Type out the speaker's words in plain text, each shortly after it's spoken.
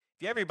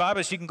If you have your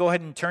Bibles, you can go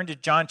ahead and turn to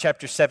John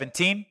chapter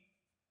 17.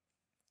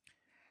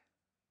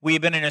 We've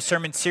been in a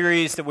sermon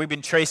series that we've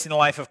been tracing the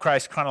life of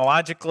Christ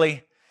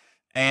chronologically,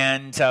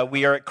 and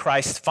we are at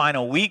Christ's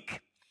final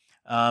week.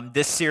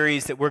 This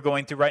series that we're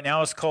going through right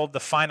now is called The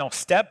Final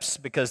Steps,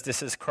 because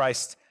this is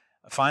Christ's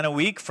final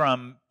week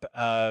from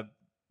the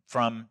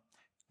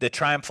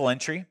triumphal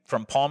entry,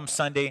 from Palm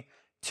Sunday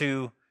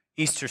to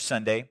Easter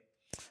Sunday.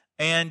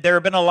 And there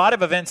have been a lot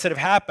of events that have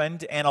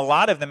happened, and a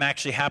lot of them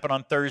actually happened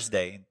on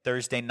Thursday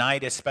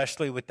night,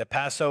 especially with the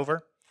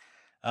Passover,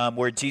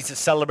 where Jesus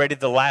celebrated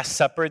the Last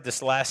Supper,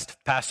 this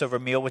last Passover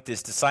meal with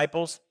his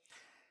disciples,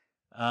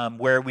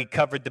 where we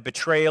covered the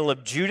betrayal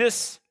of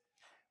Judas.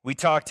 We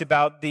talked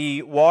about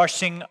the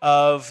washing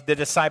of the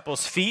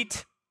disciples'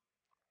 feet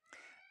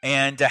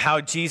and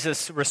how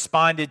Jesus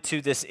responded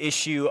to this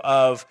issue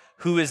of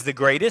who is the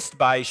greatest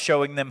by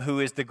showing them who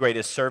is the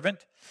greatest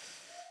servant.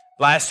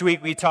 Last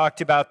week, we talked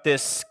about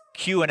this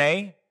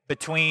Q&A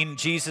between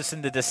Jesus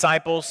and the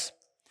disciples,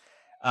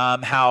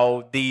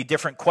 how the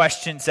different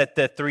questions that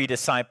the three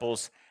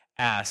disciples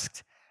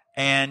asked.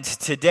 And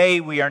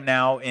today, we are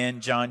now in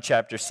John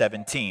chapter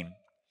 17.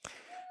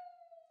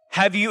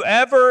 Have you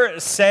ever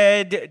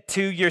said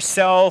to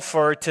yourself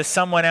or to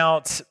someone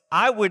else,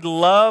 I would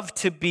love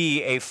to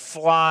be a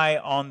fly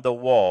on the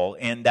wall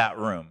in that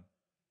room?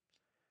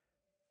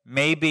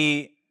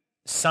 Maybe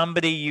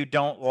somebody you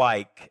don't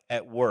like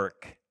at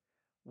work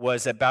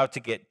was about to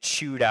get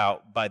chewed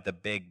out by the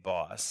big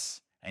boss.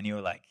 And you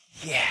were like,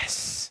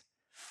 yes,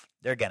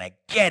 they're going to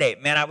get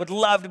it. Man, I would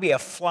love to be a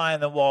fly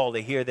on the wall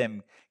to hear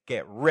them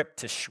get ripped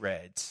to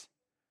shreds.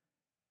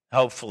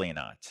 Hopefully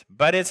not.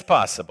 But it's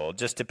possible,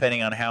 just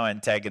depending on how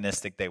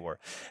antagonistic they were.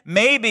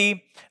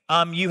 Maybe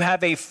you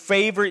have a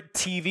favorite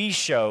TV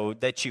show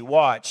that you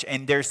watch,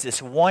 and there's this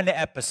one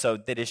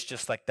episode that is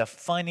just like the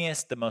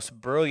funniest, the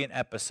most brilliant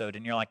episode.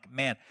 And you're like,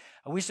 man,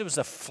 I wish there was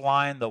a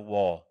fly on the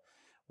wall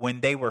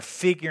when they were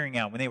figuring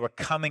out, when they were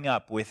coming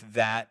up with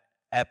that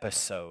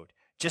episode,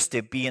 just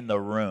to be in the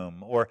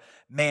room. Or,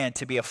 man,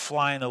 to be a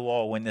fly on the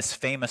wall when this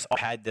famous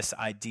had this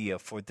idea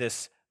for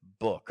this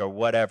book or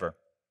whatever.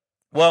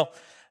 Well,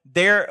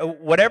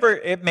 whatever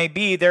it may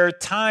be, there are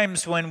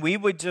times when we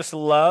would just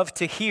love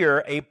to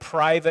hear a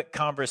private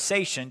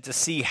conversation to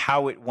see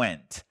how it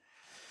went.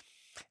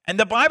 And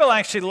the Bible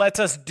actually lets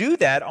us do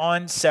that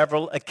on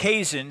several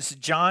occasions.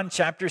 John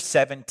chapter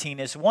 17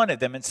 is one of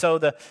them. And so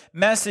the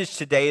message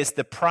today is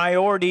the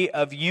priority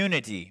of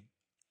unity.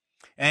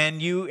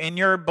 And in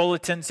your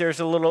bulletins, there's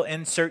a little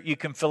insert. You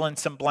can fill in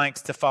some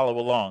blanks to follow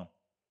along.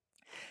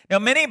 Now,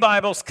 many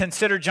Bibles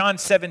consider John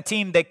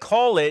 17, they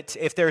call it,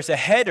 if there's a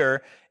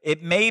header,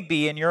 it may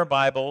be in your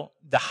Bible,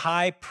 the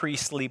high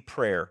priestly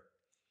prayer.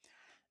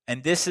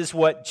 And this is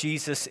what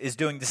Jesus is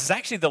doing. This is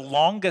actually the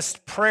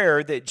longest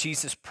prayer that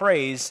Jesus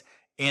prays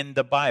in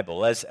the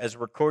Bible, as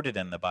recorded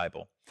in the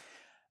Bible.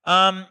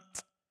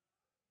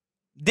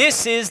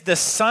 This is the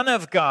Son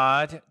of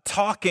God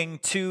talking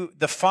to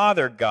the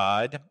Father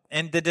God,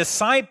 and the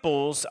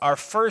disciples are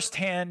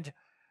firsthand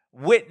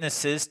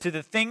witnesses to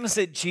the things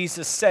that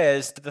Jesus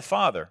says to the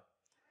Father.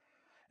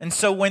 And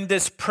so when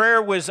this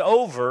prayer was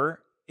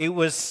over, it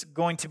was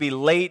going to be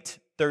late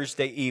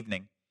Thursday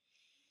evening.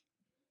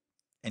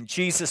 And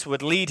Jesus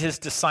would lead his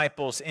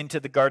disciples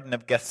into the Garden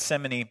of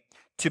Gethsemane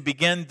to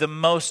begin the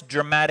most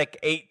dramatic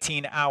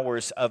 18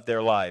 hours of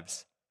their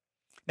lives.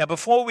 Now,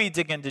 before we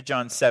dig into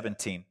John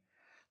 17,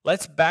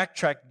 let's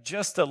backtrack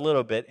just a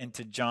little bit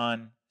into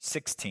John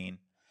 16.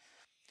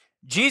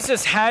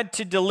 Jesus had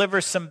to deliver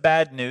some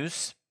bad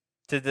news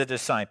to the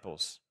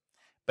disciples,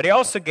 but he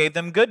also gave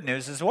them good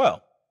news as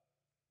well,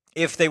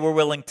 if they were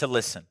willing to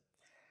listen.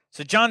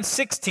 So John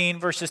 16,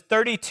 verses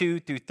 32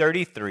 through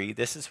 33,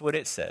 this is what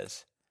it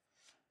says.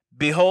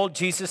 Behold,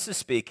 Jesus is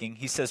speaking.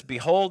 He says,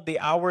 behold, the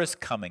hour is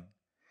coming.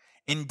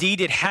 Indeed,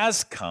 it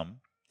has come,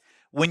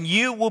 when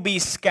you will be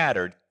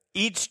scattered,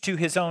 each to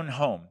his own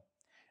home,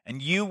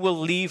 and you will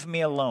leave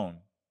me alone.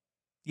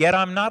 Yet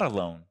I'm not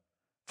alone,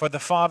 for the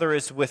Father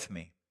is with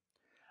me.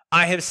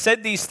 I have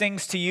said these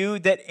things to you,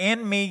 that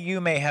in me you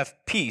may have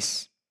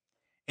peace.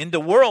 In the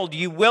world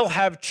you will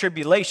have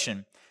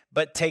tribulation,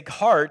 but take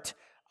heart,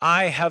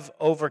 I have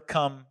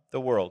overcome the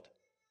world.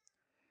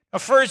 Now,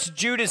 first,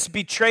 Judas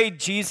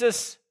betrayed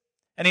Jesus,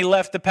 and he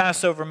left the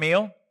Passover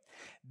meal.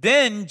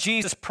 Then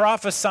Jesus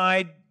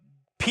prophesied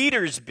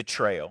Peter's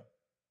betrayal,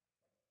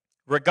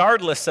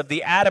 regardless of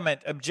the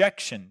adamant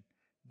objection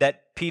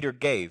that Peter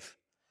gave.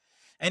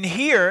 And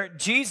here,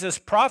 Jesus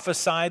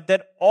prophesied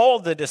that all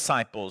the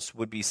disciples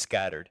would be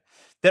scattered,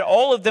 that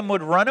all of them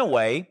would run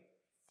away,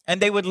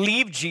 and they would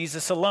leave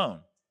Jesus alone.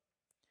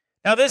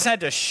 Now, this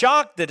had to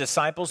shock the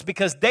disciples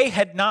because they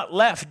had not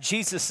left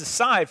Jesus'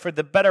 side for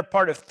the better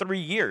part of 3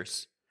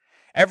 years.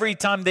 Every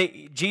time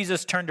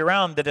Jesus turned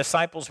around, the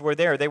disciples were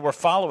there. They were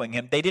following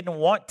him. They didn't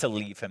want to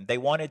leave him. They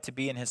wanted to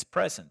be in his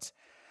presence.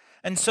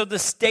 And so the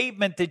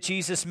statement that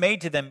Jesus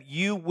made to them,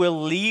 you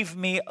will leave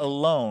me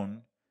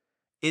alone,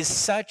 is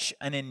such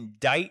an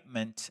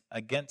indictment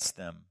against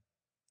them.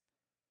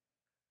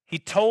 He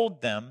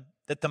told them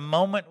that the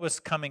moment was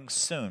coming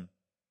soon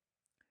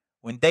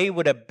when they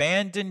would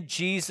abandon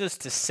Jesus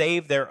to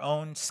save their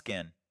own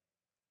skin.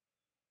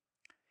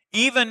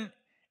 Even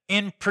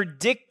in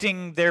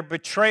predicting their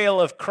betrayal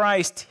of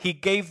Christ, he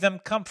gave them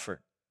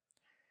comfort.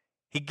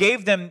 He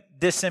gave them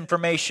this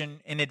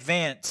information in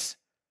advance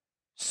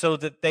so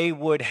that they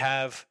would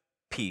have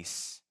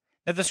peace.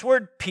 Now, this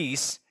word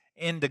peace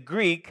in the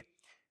Greek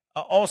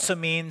also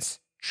means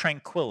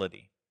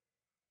tranquility.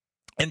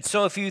 And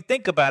so if you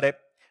think about it,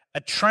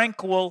 a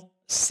tranquil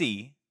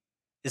sea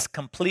is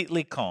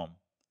completely calm.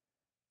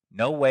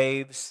 No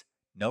waves,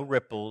 no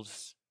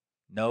ripples,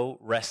 no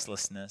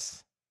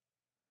restlessness.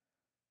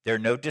 There are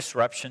no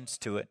disruptions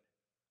to it.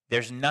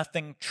 There's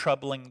nothing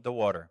troubling the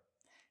water.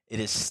 It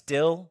is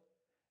still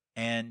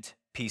and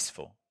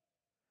peaceful.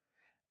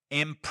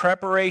 In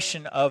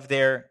preparation of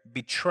their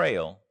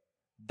betrayal,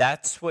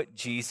 that's what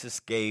Jesus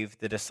gave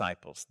the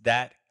disciples,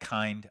 that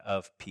kind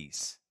of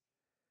peace.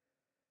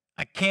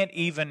 I can't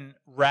even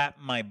wrap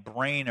my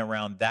brain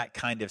around that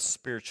kind of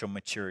spiritual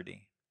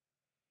maturity.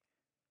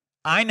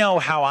 I know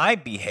how I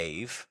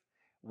behave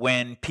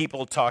when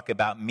people talk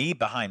about me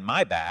behind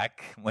my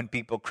back, when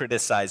people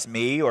criticize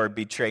me or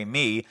betray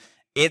me.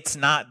 It's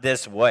not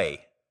this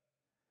way.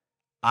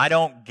 I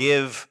don't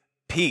give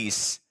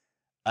peace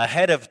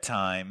ahead of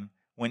time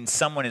when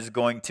someone is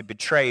going to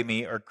betray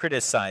me or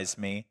criticize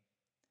me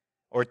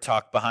or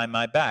talk behind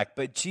my back.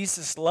 But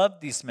Jesus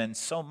loved these men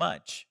so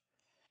much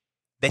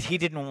that he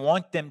didn't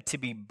want them to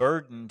be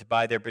burdened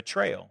by their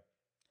betrayal.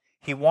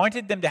 He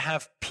wanted them to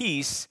have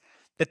peace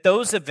that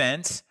those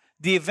events,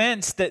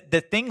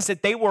 the things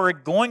that they were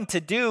going to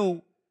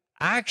do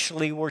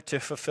actually were to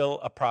fulfill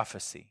a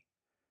prophecy.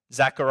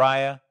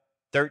 Zechariah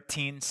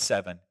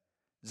 13:7.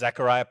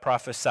 Zechariah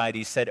prophesied,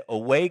 he said,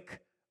 "Awake,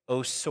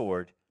 O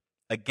sword,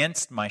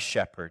 against my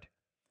shepherd,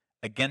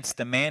 against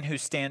the man who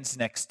stands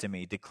next to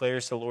me,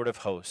 declares the Lord of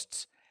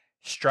hosts.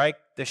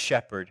 Strike the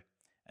shepherd,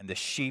 and the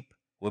sheep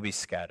will be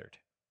scattered."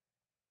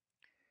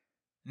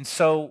 And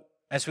so,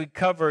 as we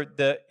cover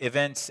the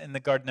events in the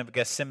Garden of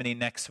Gethsemane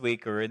next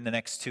week or in the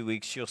next 2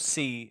 weeks, you'll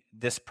see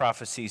this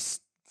prophecy's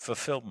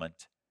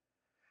fulfillment.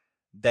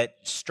 That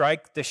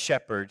strike the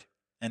shepherd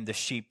and the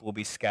sheep will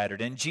be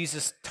scattered. And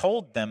Jesus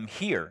told them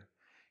here,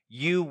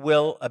 you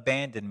will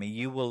abandon me,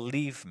 you will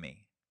leave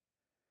me.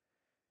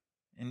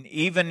 And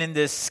even in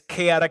this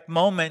chaotic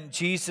moment,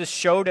 Jesus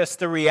showed us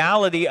the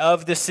reality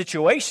of the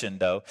situation,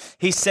 though.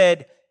 He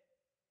said,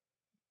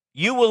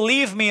 you will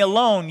leave me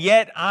alone,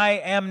 yet I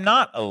am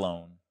not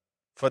alone,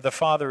 for the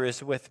Father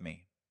is with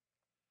me.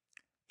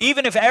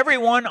 Even if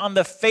everyone on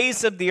the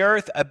face of the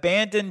earth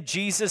abandoned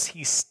Jesus,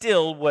 he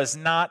still was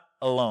not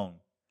alone,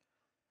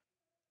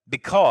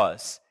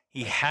 because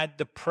he had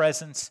the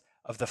presence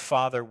of the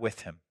Father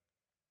with him.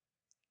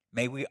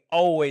 May we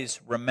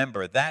always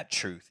remember that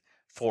truth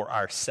for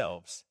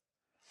ourselves.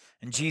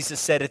 And Jesus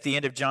said at the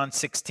end of John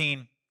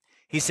 16,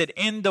 he said,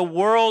 in the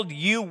world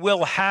you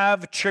will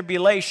have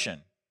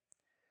tribulation,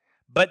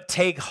 but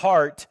take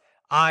heart,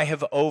 I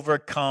have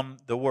overcome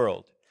the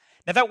world.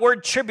 Now that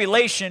word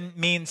tribulation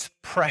means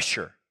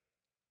pressure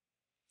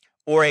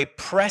or a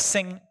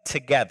pressing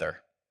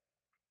together.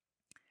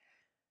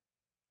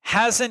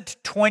 Hasn't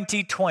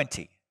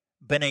 2020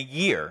 been a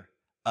year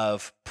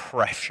of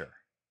pressure?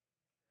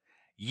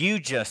 You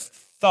just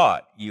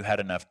thought you had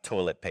enough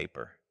toilet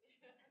paper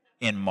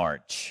in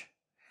March.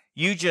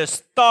 You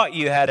just thought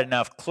you had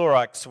enough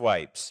Clorox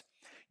wipes.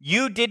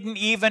 You didn't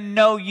even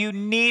know you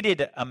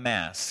needed a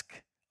mask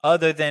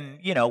other than,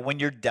 when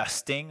you're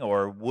dusting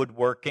or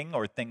woodworking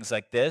or things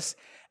like this.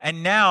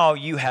 And now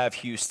you have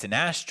Houston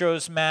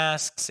Astros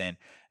masks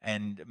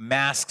and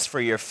masks for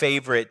your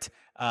favorite,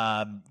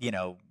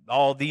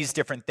 all these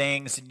different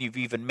things. And you've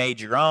even made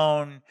your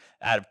own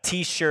out of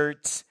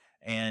T-shirts.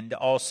 And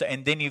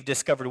then you've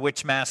discovered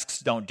which masks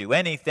don't do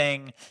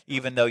anything,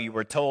 even though you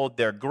were told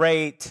they're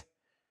great.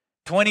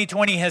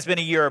 2020 has been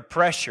a year of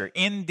pressure.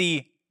 In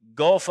the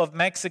Gulf of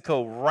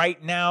Mexico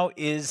right now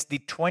is the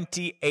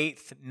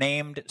 28th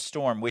named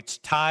storm,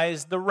 which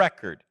ties the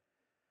record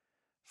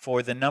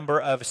for the number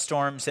of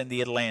storms in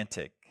the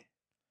Atlantic.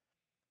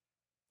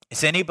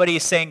 Is anybody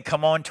saying,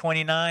 come on,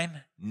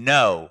 29?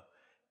 No,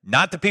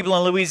 not the people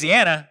in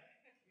Louisiana.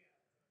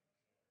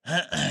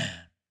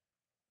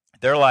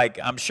 They're like,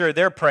 I'm sure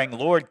they're praying,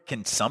 Lord,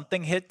 can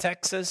something hit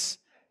Texas?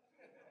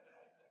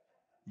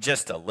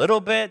 Just a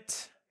little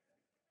bit?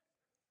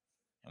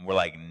 And we're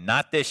like,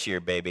 not this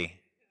year, baby.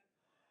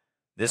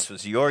 This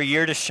was your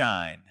year to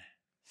shine.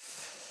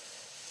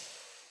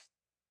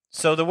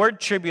 So the word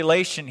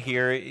tribulation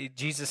here,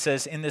 Jesus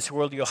says, in this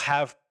world you'll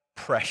have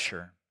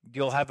pressure.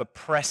 You'll have a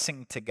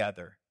pressing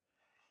together.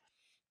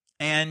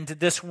 And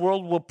this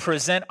world will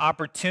present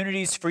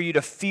opportunities for you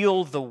to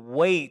feel the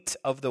weight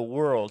of the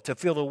world, to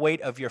feel the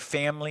weight of your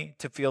family,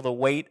 to feel the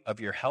weight of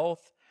your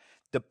health,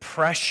 the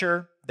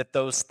pressure that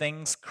those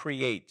things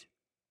create.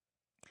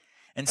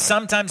 And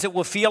sometimes it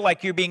will feel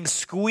like you're being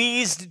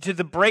squeezed to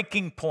the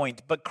breaking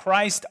point, but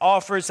Christ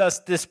offers us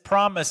this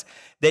promise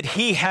that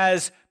he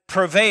has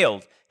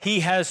prevailed, he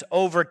has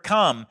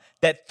overcome,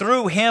 that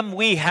through him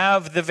we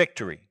have the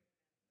victory.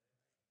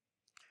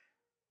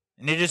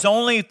 And it is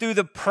only through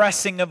the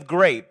pressing of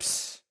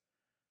grapes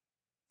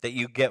that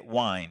you get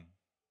wine.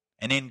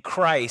 And in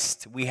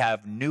Christ, we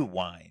have new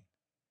wine.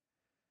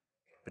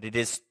 But it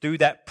is through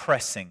that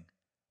pressing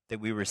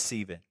that we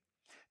receive it.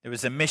 There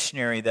was a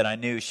missionary that I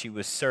knew. She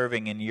was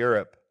serving in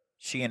Europe.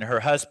 She and her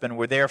husband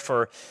were there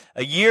for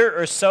a year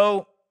or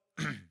so.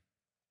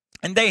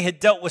 And they had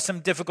dealt with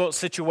some difficult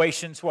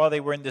situations while they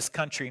were in this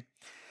country.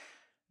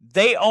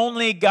 They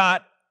only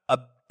got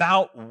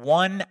about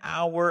 1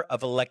 hour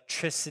of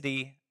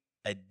electricity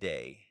a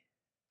day.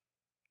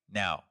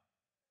 Now,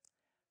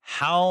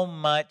 how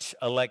much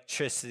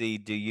electricity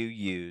do you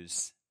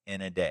use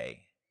in a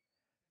day?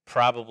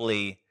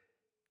 Probably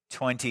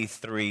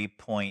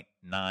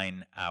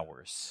 23.9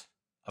 hours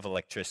of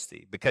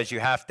electricity, because you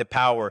have to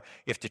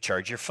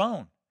charge your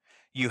phone.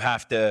 You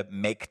have to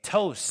make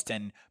toast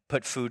and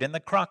put food in the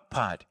crock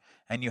pot,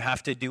 and you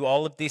have to do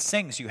all of these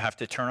things. You have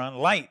to turn on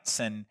lights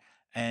and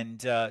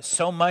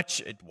so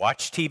much.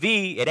 Watch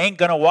TV. It ain't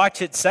going to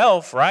watch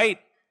itself, right?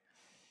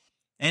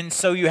 And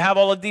so you have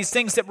all of these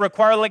things that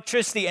require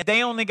electricity, and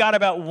they only got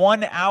about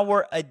 1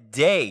 hour a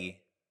day.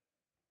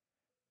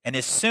 And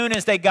as soon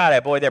as they got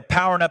it, boy, they're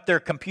powering up their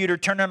computer,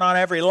 turning on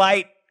every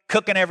light,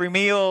 cooking every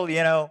meal,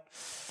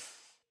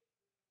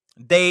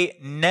 They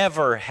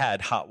never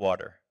had hot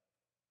water.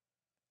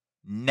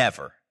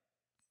 Never.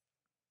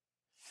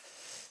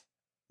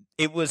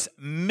 It was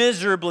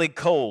miserably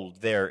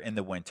cold there in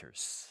the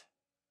winters.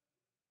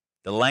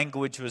 The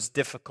language was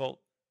difficult,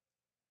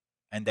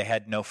 and they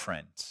had no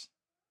friends.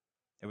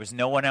 There was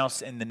no one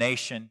else in the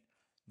nation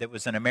that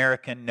was an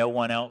American, no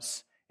one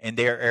else in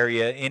their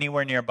area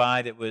anywhere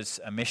nearby that was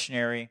a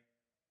missionary.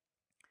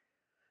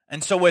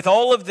 And so with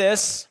all of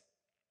this,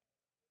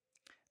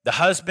 the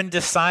husband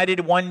decided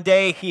one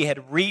day he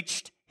had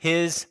reached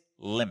his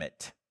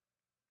limit.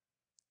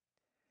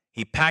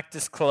 He packed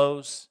his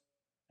clothes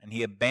and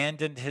he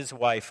abandoned his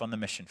wife on the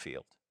mission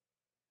field.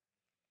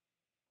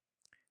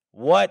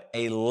 What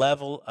a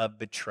level of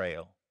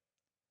betrayal.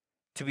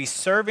 To be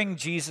serving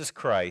Jesus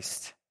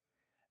Christ,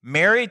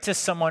 married to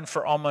someone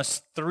for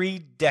almost 3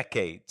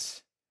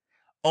 decades,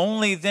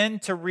 only then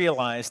to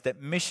realize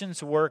that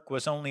missions work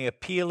was only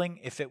appealing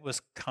if it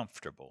was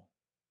comfortable.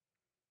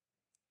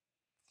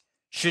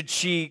 Should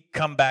she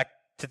come back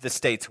to the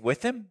States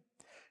with him?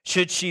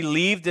 Should she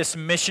leave this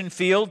mission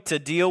field to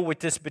deal with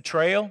this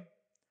betrayal?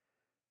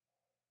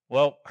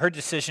 Well, her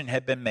decision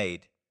had been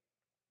made.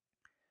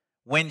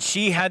 When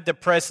she had the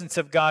presence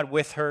of God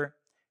with her,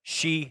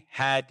 she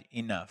had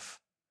enough.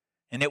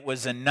 And it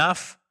was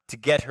enough to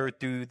get her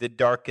through the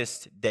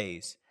darkest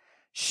days.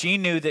 She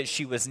knew that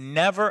she was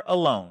never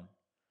alone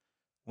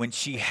when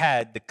she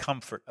had the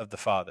comfort of the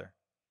Father.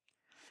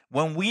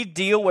 When we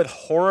deal with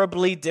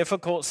horribly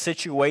difficult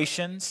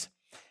situations,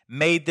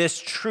 may this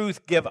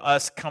truth give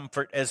us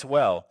comfort as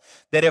well.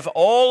 That if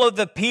all of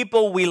the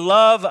people we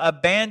love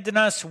abandon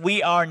us,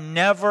 we are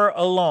never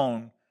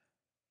alone,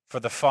 for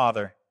the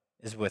Father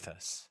is with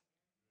us.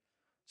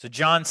 So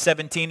John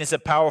 17 is a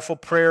powerful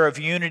prayer of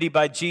unity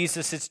by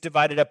Jesus. It's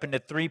divided up into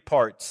 3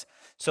 parts.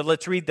 So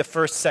let's read the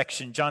first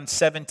section, John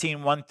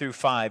 17, 1 through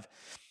 5.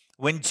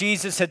 When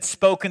Jesus had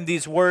spoken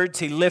these words,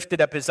 he lifted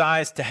up his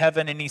eyes to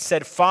heaven and he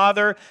said,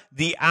 Father,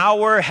 the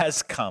hour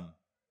has come.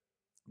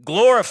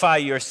 Glorify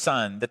your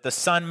Son, that the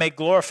Son may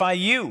glorify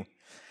you,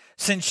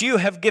 since you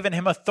have given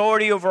him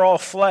authority over all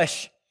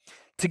flesh,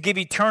 to give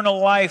eternal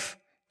life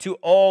to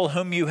all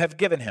whom you have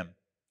given him.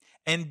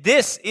 And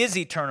this is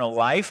eternal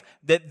life,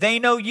 that they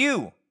know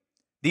you,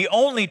 the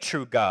only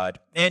true God,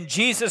 and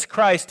Jesus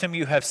Christ whom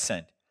you have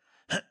sent.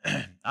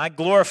 I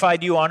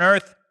glorified you on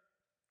earth,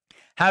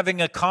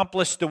 having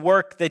accomplished the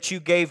work that you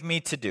gave me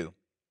to do.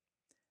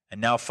 And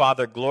now,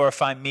 Father,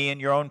 glorify me in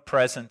your own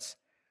presence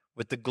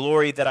with the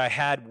glory that I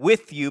had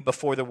with you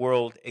before the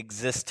world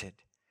existed.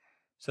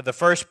 So the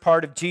first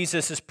part of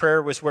Jesus'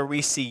 prayer was where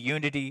we see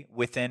unity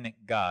within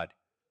God.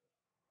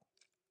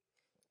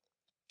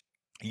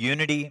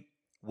 Unity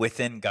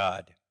within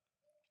God.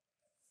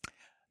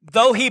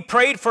 Though he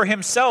prayed for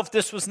himself,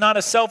 this was not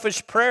a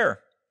selfish prayer.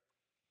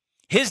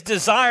 His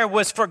desire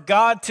was for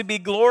God to be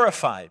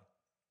glorified.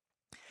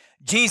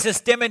 Jesus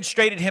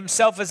demonstrated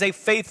himself as a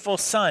faithful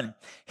son.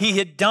 He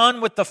had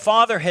done what the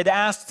Father had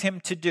asked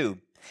him to do.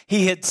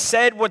 He had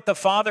said what the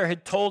Father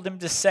had told him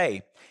to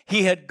say.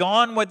 He had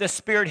gone where the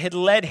Spirit had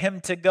led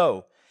him to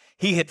go.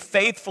 He had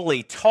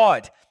faithfully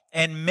taught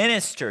and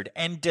ministered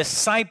and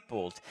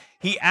discipled.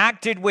 He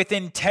acted with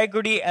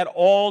integrity at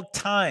all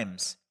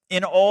times,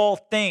 in all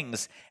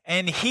things.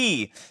 And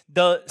he,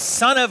 the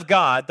Son of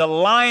God, the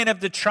Lion of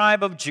the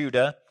tribe of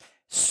Judah,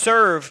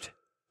 served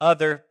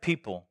other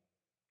people.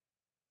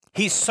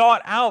 He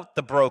sought out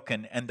the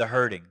broken and the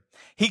hurting.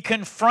 He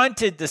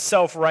confronted the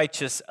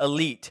self-righteous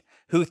elite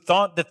who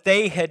thought that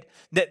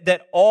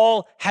that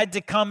all had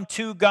to come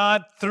to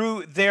God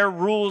through their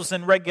rules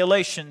and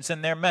regulations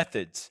and their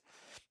methods.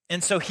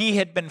 And so he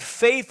had been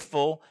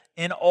faithful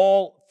in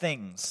all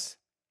things.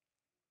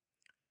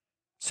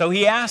 So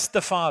he asked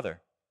the Father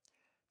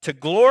to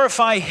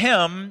glorify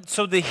him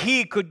so that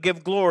he could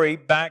give glory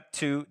back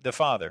to the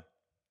Father.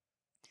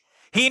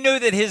 He knew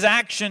that his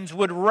actions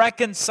would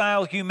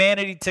reconcile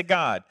humanity to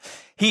God.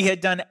 He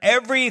had done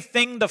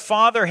everything the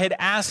Father had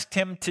asked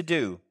him to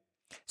do.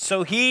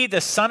 So he,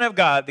 the Son of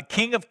God, the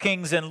King of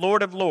Kings and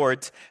Lord of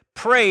Lords,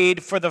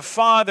 prayed for the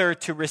Father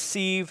to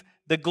receive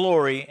the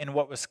glory in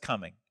what was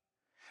coming.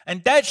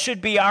 And that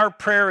should be our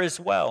prayer as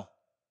well,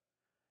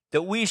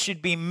 that we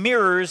should be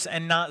mirrors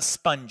and not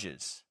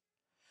sponges,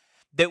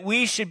 that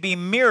we should be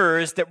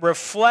mirrors that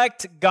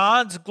reflect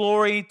God's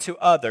glory to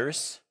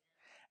others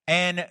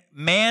and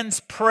man's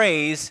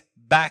praise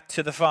back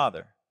to the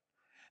Father.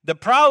 The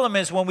problem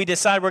is when we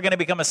decide we're going to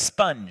become a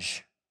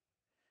sponge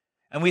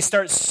and we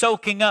start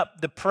soaking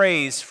up the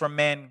praise from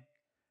man.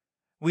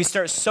 We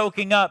start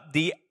soaking up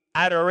the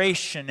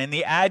adoration and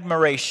the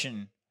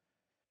admiration,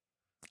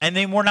 and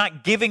then we're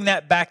not giving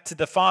that back to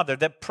the Father.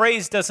 That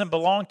praise doesn't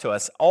belong to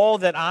us. All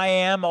that I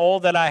am, all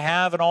that I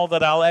have, and all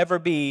that I'll ever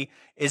be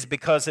is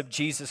because of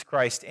Jesus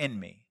Christ in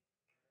me.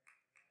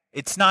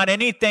 It's not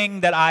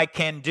anything that I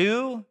can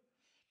do.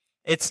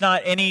 It's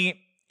not anything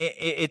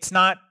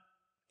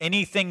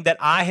that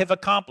I have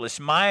accomplished.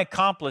 My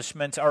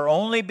accomplishments are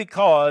only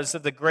because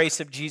of the grace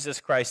of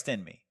Jesus Christ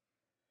in me.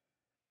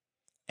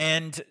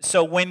 And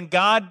so when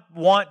God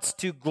wants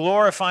to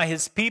glorify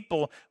his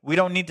people, we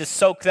don't need to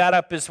soak that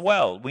up as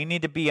well. We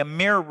need to be a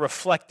mirror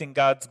reflecting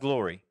God's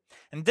glory.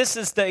 And this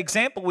is the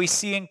example we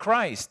see in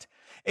Christ.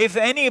 If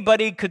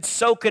anybody could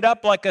soak it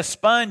up like a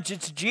sponge,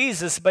 it's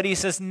Jesus. But he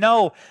says,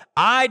 no,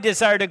 I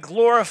desire to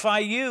glorify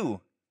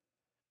you.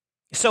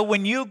 So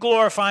when you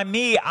glorify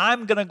me,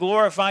 I'm going to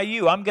glorify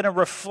you. I'm going to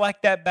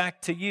reflect that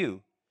back to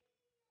you.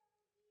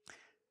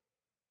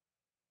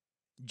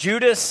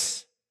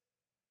 Judas,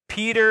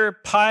 Peter,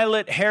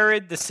 Pilate,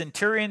 Herod, the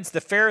centurions,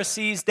 the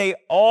Pharisees, they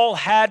all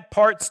had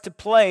parts to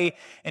play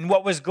in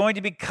what was going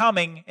to be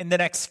coming in the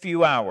next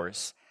few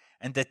hours.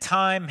 And the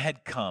time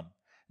had come.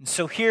 And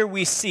so here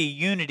we see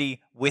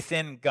unity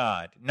within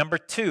God. Number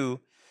two,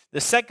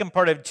 the second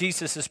part of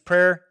Jesus'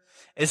 prayer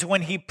is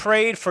when he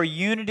prayed for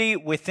unity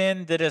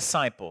within the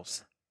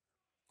disciples.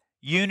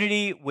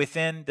 Unity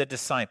within the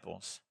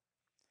disciples.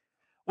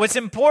 What's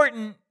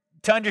important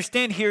to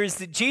understand here is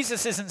that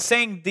Jesus isn't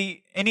saying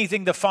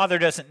anything the Father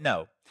doesn't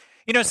know.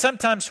 You know,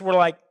 sometimes we're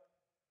like,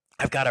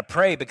 I've got to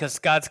pray because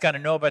God's got to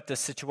know about this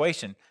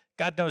situation.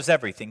 God knows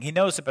everything. He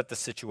knows about the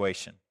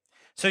situation.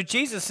 So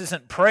Jesus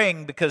isn't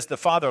praying because the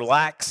Father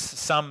lacks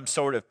some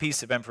sort of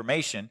piece of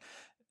information.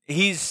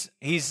 He's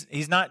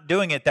not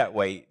doing it that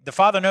way. The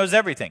Father knows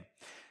everything.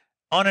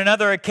 On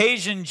another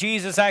occasion,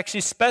 Jesus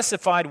actually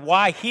specified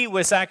why he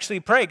was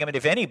actually praying. I mean,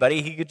 if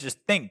anybody, he could just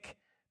think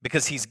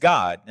because he's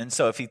God. And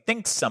so if he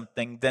thinks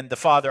something, then the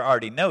Father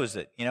already knows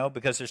it,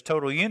 because there's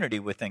total unity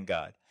within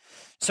God.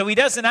 So he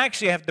doesn't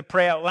actually have to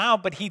pray out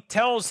loud, but he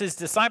tells his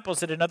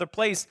disciples at another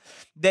place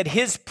that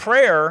his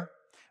prayer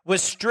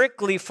was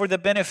strictly for the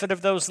benefit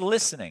of those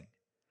listening.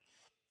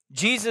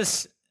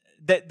 Jesus,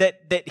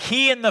 that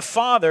he and the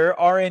Father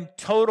are in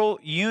total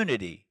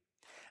unity.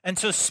 And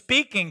so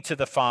speaking to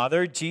the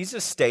Father,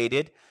 Jesus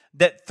stated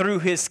that through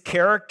his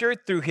character,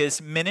 through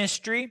his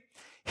ministry,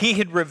 he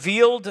had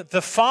revealed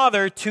the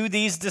Father to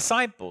these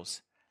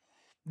disciples.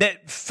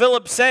 That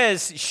Philip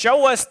says,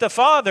 show us the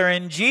Father.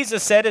 And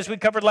Jesus said, as we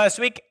covered last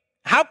week,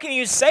 how can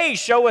you say,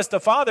 show us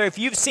the Father? If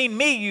you've seen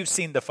me, you've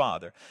seen the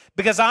Father.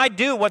 Because I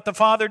do what the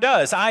Father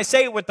does. I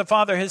say what the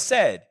Father has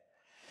said.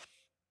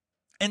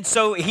 And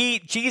so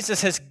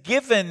Jesus has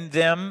given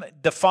them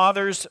the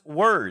Father's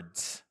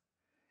words.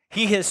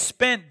 He has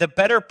spent the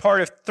better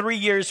part of 3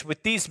 years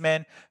with these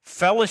men,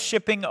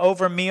 fellowshipping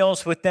over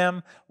meals with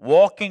them,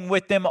 walking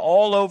with them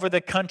all over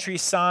the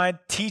countryside,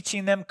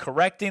 teaching them,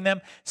 correcting them,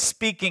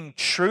 speaking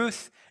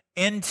truth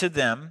into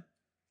them.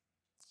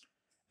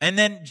 And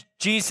then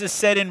Jesus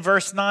said in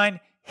verse 9,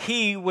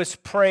 he was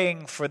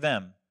praying for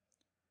them.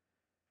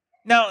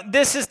 Now,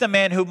 this is the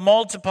man who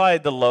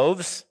multiplied the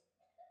loaves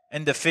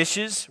and the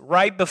fishes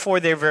right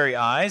before their very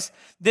eyes.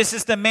 This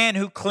is the man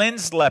who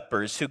cleansed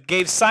lepers, who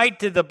gave sight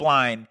to the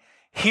blind,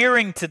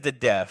 hearing to the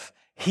deaf,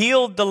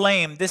 healed the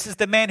lame. This is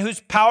the man whose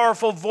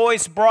powerful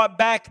voice brought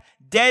back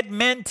dead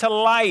men to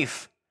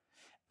life.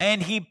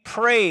 And he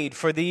prayed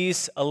for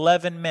these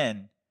 11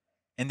 men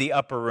in the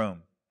upper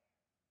room.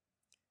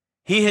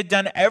 He had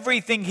done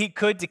everything he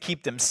could to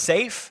keep them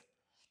safe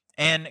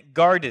and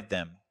guarded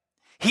them.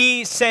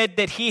 He said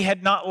that he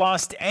had not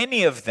lost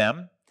any of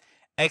them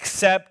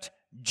except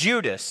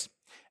Judas.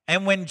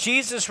 And when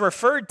Jesus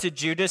referred to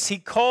Judas, he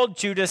called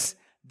Judas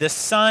the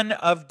son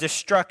of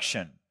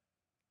destruction.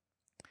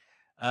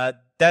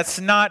 That's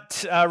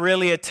not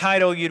really a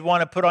title you'd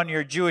want to put on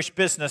your Jewish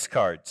business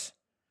cards.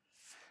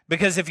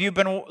 Because if you've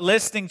been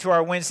listening to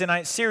our Wednesday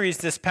night series,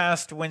 this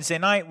past Wednesday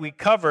night, we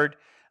covered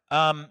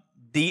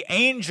the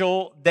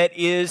angel that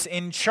is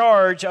in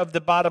charge of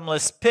the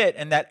bottomless pit.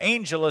 And that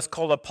angel is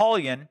called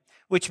Apollyon,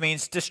 which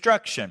means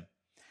destruction.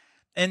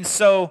 And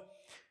so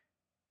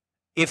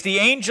if the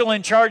angel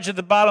in charge of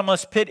the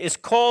bottomless pit is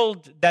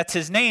called, that's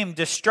his name,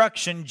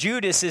 destruction,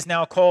 Judas is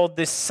now called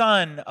the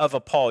son of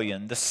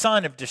Apollyon, the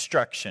son of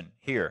destruction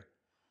here.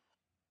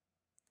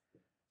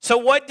 So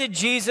what did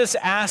Jesus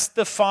ask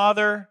the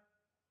Father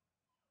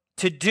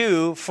to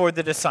do for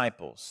the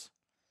disciples.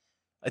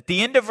 At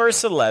the end of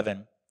verse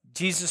 11,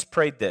 Jesus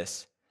prayed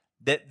this,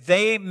 that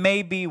they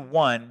may be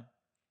one,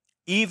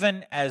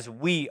 even as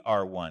we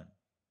are one.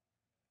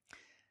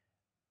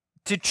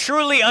 To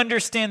truly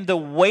understand the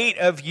weight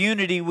of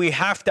unity, we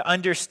have to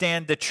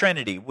understand the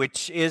Trinity,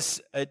 which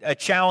is a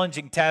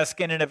challenging task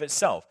in and of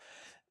itself.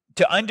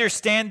 To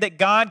understand that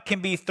God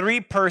can be three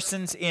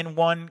persons in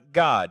one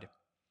God.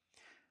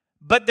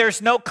 But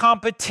there's no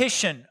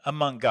competition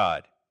among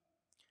God.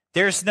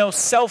 There's no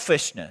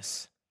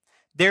selfishness.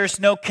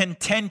 There's no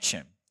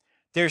contention.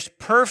 There's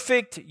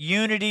perfect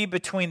unity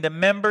between the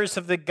members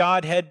of the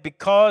Godhead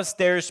because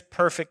there's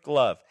perfect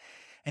love.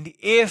 And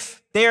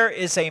if there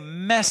is a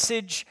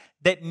message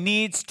that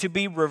needs to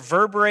be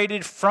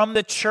reverberated from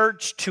the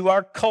church to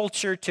our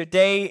culture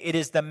today, it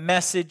is the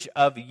message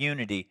of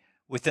unity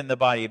within the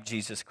body of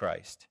Jesus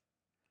Christ.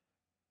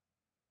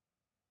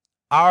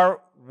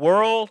 Our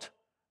world,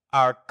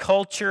 our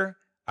culture,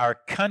 our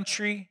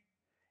country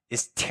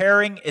is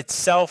tearing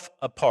itself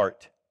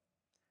apart.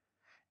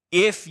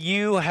 If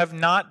you have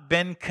not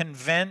been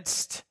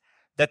convinced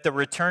that the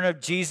return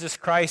of Jesus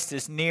Christ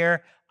is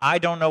near, I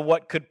don't know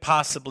what could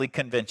possibly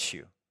convince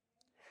you.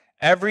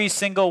 Every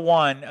single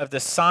one of the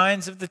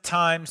signs of the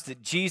times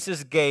that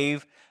Jesus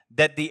gave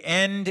that the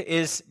end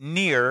is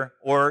near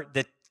or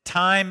the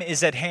time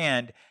is at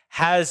hand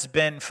has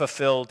been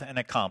fulfilled and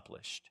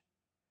accomplished.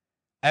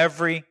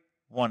 Every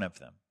one of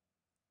them.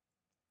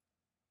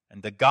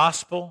 And the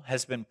gospel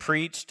has been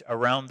preached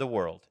around the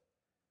world.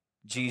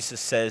 Jesus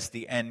says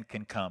the end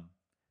can come.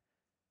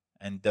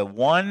 And the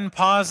one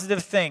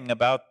positive thing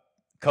about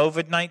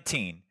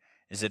COVID-19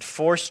 is it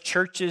forced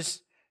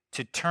churches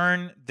to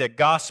turn the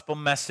gospel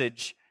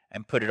message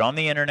and put it on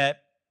the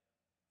internet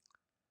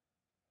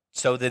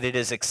so that it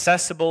is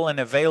accessible and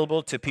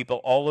available to people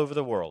all over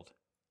the world.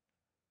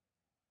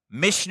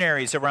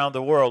 Missionaries around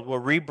the world were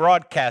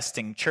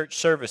rebroadcasting church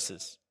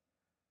services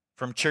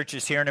from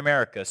churches here in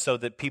America so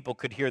that people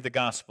could hear the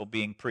gospel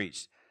being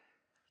preached.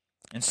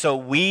 And so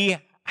we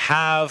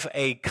have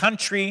a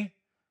country,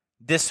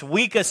 this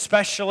week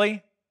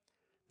especially,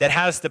 that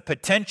has the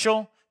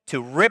potential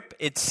to rip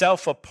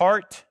itself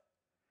apart.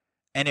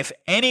 And if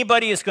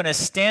anybody is going to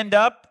stand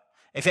up,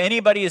 if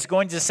anybody is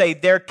going to say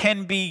there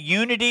can be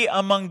unity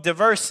among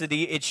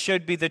diversity, it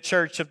should be the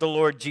church of the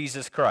Lord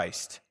Jesus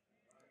Christ.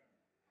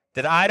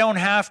 That I don't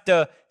have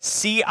to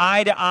see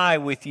eye to eye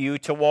with you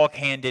to walk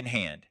hand in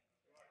hand.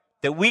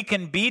 That we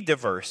can be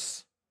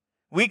diverse.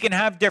 We can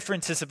have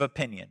differences of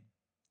opinion.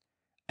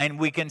 And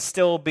we can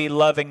still be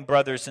loving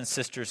brothers and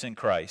sisters in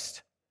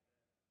Christ.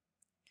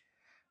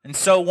 And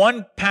so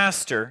one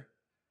pastor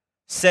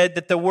said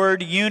that the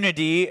word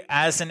unity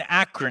as an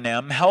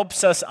acronym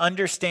helps us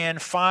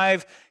understand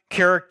 5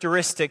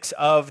 characteristics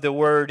of the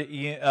word,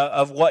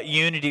 of what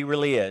unity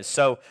really is.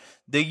 So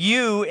the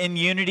U in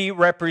unity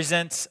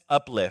represents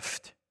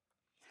uplift.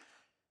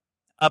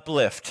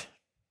 Uplift.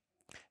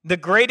 The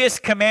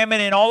greatest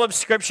commandment in all of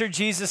Scripture,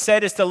 Jesus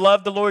said, is to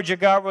love the Lord your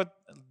God with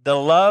to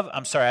love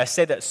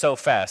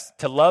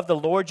the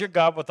Lord your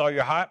God with all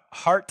your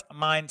heart,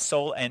 mind,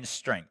 soul, and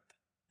strength.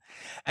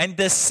 And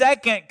the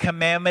second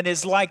commandment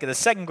is like it. The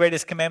second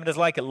greatest commandment is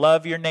like it.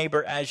 Love your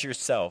neighbor as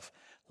yourself.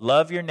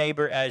 Love your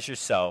neighbor as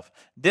yourself.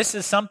 This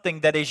is something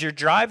that as you're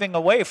driving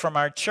away from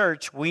our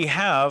church, we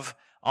have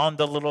on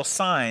the little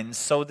signs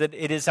so that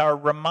it is our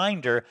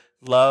reminder,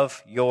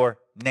 love your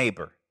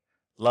neighbor.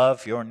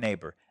 Love your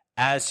neighbor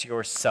as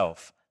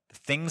yourself. The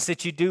things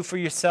that you do for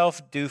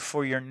yourself, do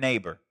for your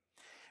neighbor.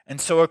 And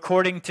so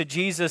according to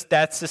Jesus,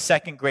 that's the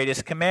second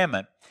greatest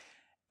commandment.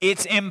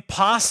 It's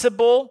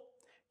impossible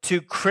to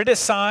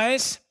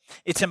criticize,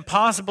 it's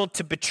impossible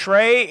to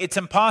betray, it's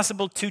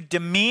impossible to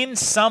demean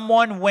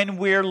someone when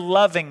we're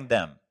loving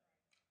them.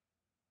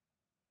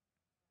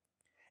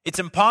 It's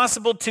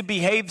impossible to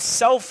behave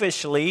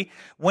selfishly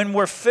when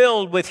we're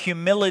filled with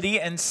humility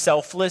and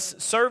selfless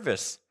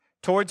service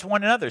towards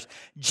one another.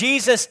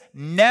 Jesus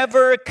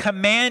never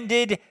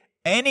commanded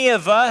any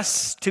of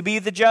us to be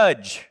the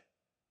judge.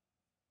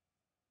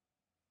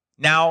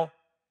 Now,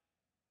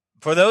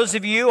 for those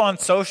of you on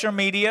social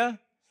media,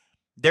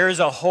 there's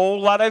a whole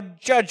lot of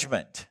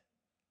judgment.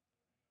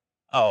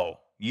 Oh,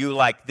 you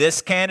like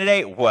this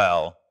candidate?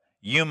 Well,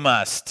 you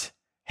must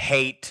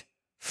hate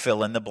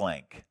fill in the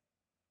blank.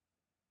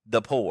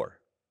 The poor,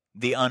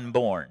 the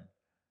unborn,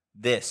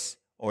 this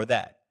or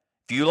that.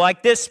 If you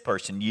like this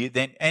person,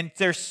 and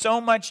there's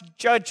so much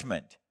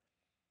judgment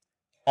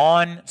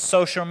on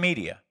social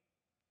media.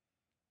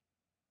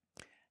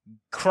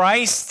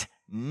 Christ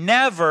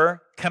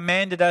never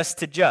commanded us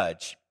to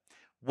judge.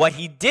 What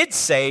he did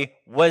say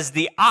was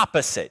the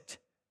opposite.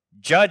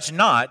 Judge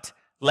not,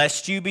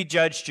 lest you be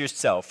judged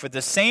yourself. For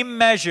the same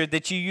measure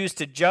that you use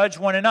to judge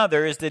one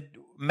another is the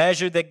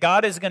measure that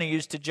God is going to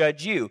use to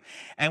judge you.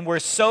 And we're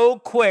so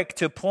quick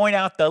to point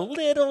out the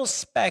little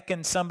speck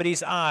in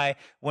somebody's eye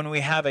when we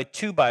have a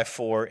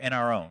 2x4 in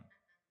our own.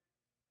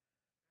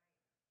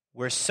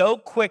 We're so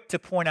quick to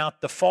point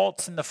out the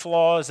faults and the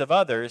flaws of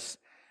others,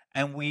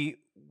 and we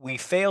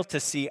fail to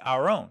see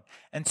our own.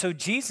 And so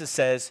Jesus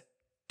says,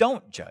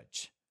 don't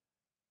judge.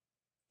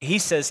 he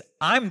says,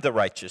 I'm the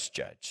righteous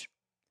judge.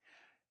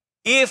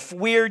 If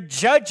we're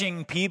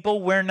judging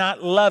people, we're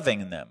not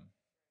loving them.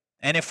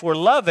 And if we're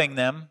loving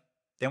them,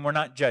 then we're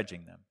not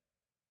judging them.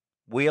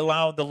 We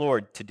allow the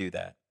Lord to do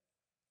that.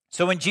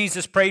 So when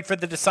Jesus prayed for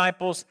the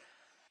disciples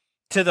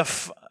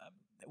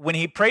when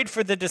he prayed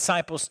for the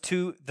disciples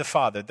to the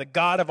Father, the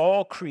God of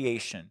all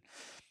creation,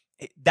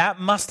 that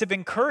must have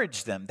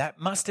encouraged them. That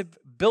must have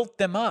built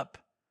them up,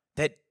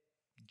 that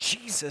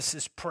Jesus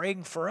is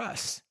praying for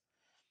us.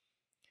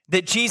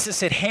 That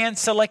Jesus had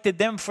hand-selected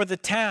them for the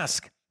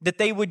task that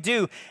they would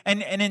do.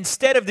 And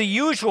instead of the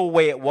usual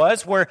way it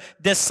was, where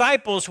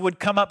disciples would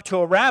come up to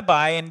a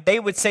rabbi and they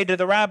would say to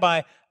the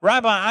rabbi,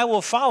 Rabbi, I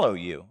will follow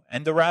you.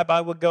 And the rabbi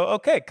would go,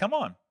 okay, come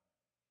on.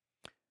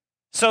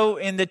 So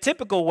in the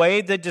typical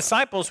way, the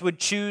disciples would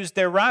choose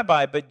their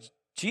rabbi, but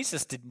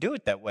Jesus didn't do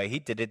it that way. He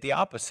did it the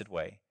opposite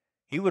way.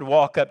 He would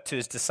walk up to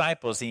his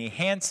disciples and he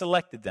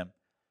hand-selected them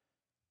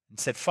and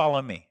said,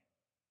 follow me.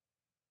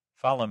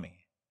 Follow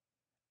me.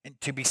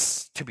 And to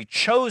be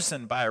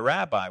chosen by a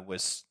rabbi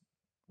was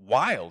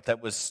wild.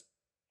 That was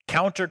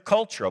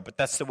countercultural, but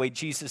that's the way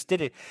Jesus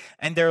did it.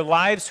 And their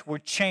lives were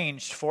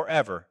changed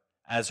forever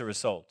as a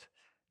result.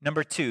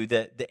 Number two,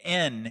 the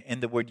N in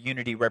the word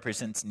unity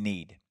represents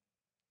need.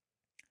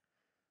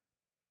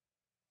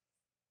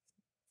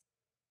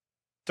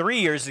 3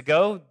 years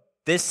ago,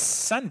 this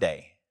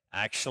Sunday,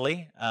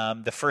 actually,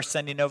 the first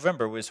Sunday in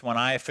November was when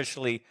I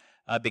officially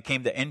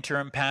became the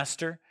interim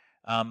pastor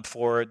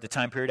for the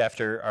time period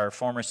after our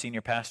former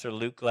senior pastor,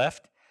 Luke,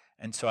 left.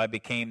 And so I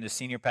became the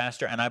senior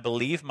pastor, and I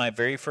believe my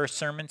very first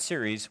sermon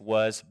series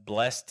was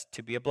Blessed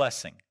to be a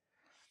Blessing.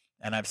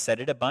 And I've said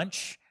it a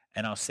bunch,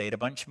 and I'll say it a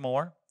bunch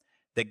more,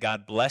 that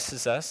God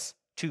blesses us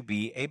to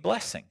be a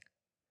blessing.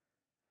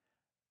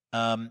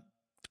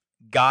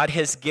 God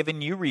has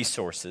given you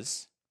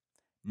resources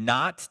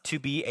not to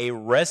be a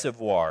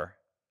reservoir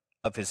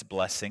of his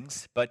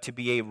blessings, but to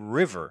be a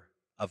river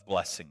of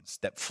blessings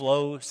that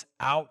flows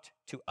out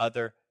to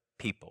other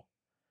people.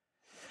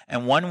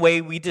 And one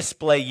way we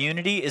display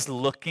unity is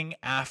looking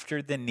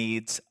after the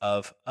needs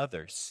of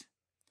others.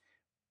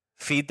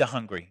 Feed the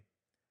hungry,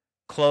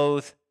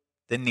 clothe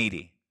the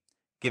needy,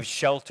 give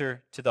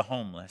shelter to the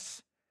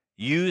homeless,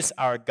 use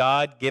our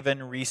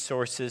God-given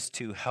resources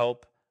to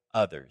help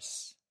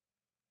others.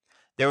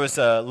 There was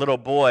a little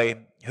boy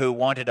who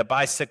wanted a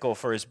bicycle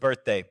for his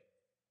birthday.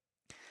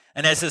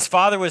 And as his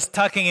father was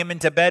tucking him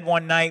into bed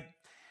one night,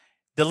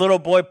 the little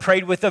boy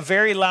prayed with a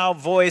very loud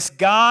voice,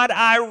 God,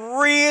 I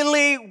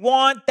really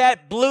want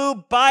that blue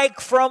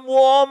bike from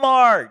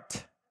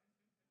Walmart.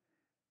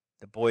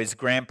 The boy's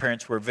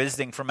grandparents were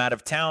visiting from out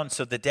of town,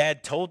 so the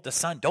dad told the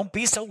son, don't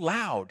be so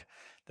loud.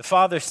 The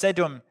father said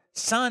to him,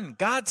 son,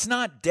 God's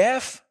not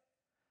deaf.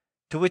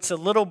 To which the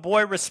little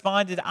boy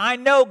responded, I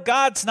know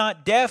God's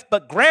not deaf,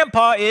 but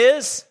Grandpa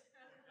is.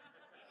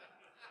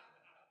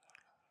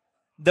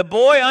 The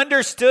boy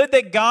understood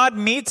that God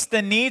meets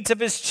the needs of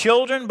his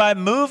children by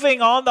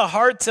moving on the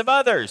hearts of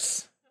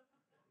others.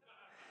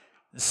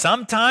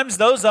 Sometimes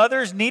those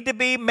others need to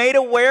be made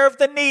aware of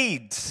the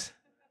needs.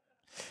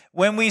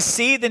 When we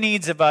see the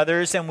needs of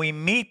others and we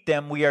meet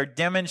them, we are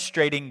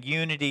demonstrating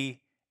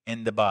unity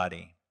in the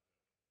body.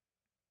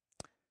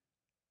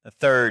 The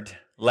third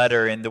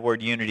letter in the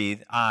word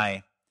unity,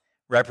 I,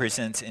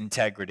 represents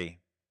integrity.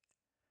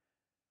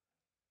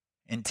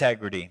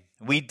 Integrity.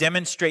 We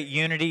demonstrate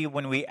unity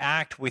when we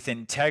act with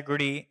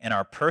integrity in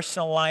our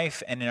personal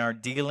life and in our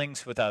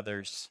dealings with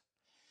others.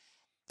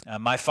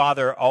 My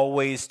father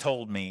always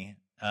told me,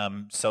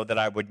 so that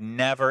I would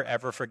never,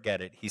 ever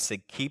forget it. He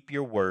said, keep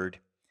your word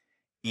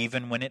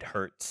even when it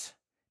hurts,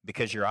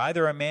 because you're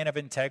either a man of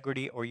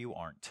integrity or you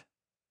aren't.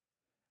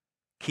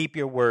 Keep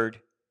your word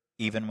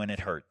even when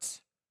it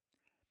hurts.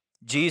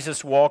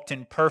 Jesus walked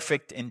in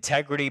perfect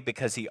integrity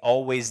because he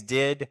always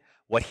did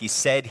what he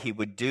said he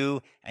would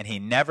do, and he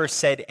never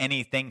said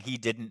anything he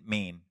didn't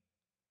mean.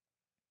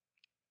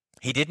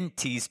 He didn't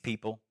tease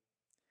people.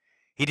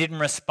 He didn't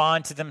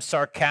respond to them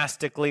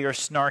sarcastically or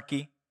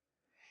snarky.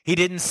 He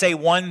didn't say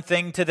one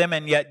thing to them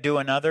and yet do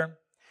another.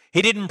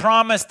 He didn't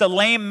promise the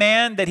lame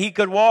man that he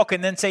could walk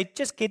and then say,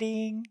 just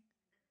kidding.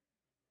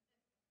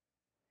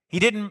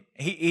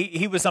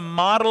 He was a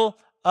model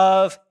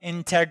of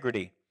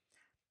integrity.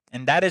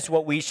 And that is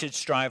what we should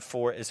strive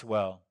for as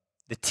well.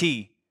 The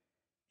T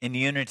in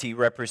unity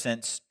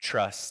represents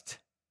trust.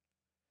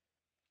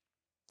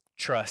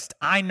 Trust.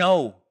 I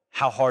know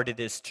how hard it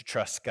is to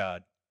trust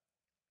God.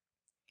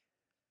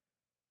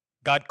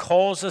 God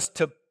calls us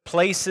to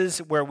places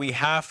where we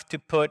have to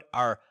put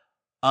our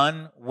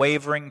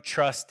unwavering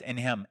trust in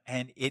him.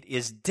 And it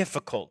is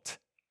difficult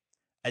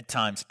at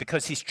times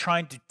because he's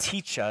trying to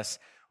teach us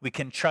we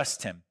can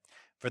trust him.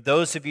 For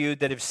those of you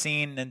that have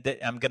seen, and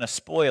I'm going to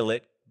spoil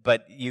it,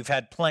 but you've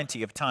had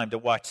plenty of time to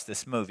watch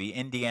this movie,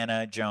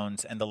 Indiana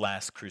Jones and the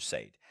Last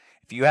Crusade.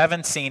 If you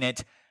haven't seen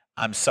it,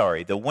 I'm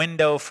sorry. The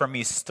window for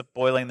me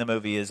spoiling the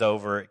movie is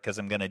over because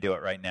I'm going to do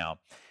it right now.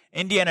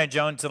 Indiana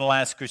Jones and the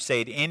Last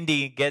Crusade.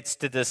 Indy gets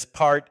to this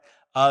part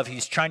of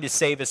he's trying to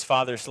save his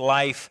father's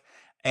life,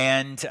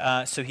 and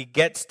so he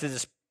gets to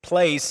this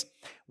place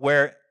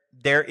where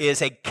there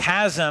is a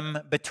chasm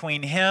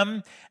between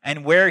him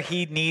and where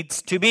he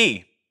needs to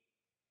be.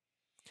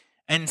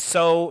 And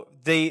so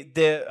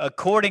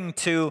according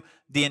to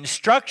the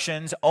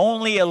instructions,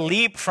 only a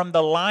leap from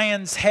the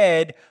lion's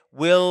head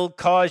will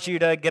cause you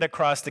to get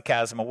across the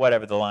chasm, or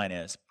whatever the line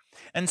is.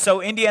 And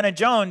so Indiana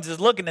Jones is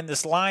looking, and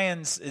his lion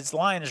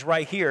is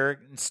right here,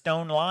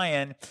 stone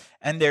lion,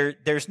 and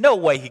there's no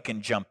way he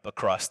can jump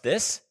across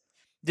this.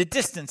 The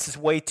distance is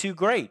way too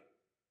great.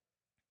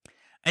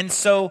 And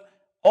so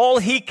all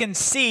he can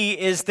see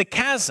is the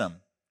chasm.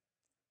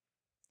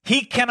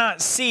 He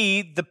cannot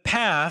see the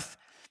path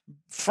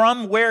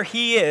from where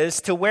he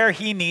is to where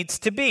he needs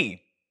to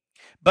be.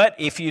 But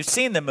if you've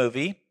seen the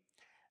movie,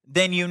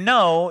 then you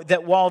know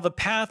that while the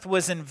path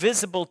was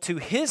invisible to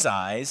his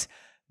eyes,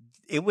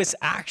 it was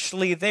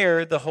actually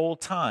there the whole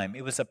time.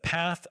 It was a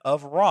path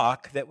of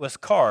rock that was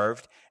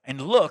carved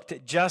and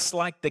looked just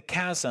like the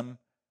chasm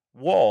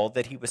wall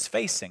that he was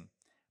facing.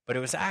 But it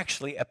was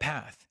actually a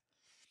path.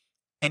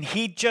 And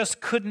he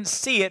just couldn't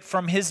see it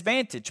from his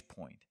vantage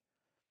point.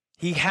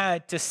 He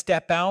had to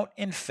step out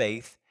in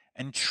faith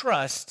and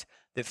trust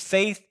that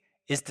faith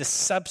is the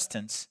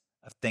substance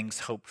of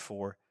things hoped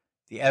for,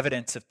 the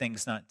evidence of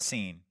things not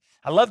seen.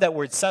 I love that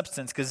word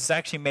substance because it's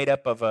actually made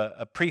up of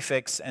a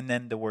prefix and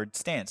then the word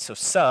stance. So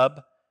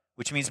sub,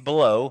 which means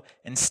below,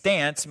 and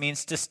stance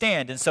means to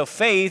stand. And so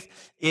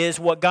faith is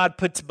what God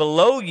puts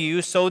below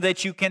you so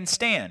that you can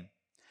stand.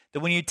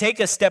 That when you take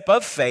a step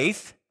of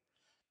faith,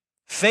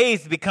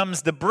 faith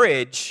becomes the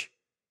bridge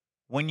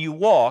when you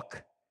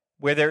walk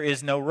where there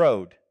is no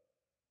road.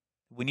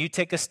 When you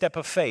take a step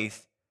of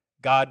faith,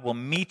 God will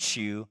meet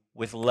you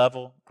with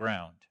level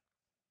ground.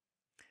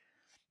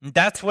 And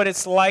that's what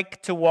it's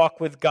like to walk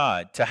with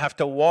God, to have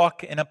to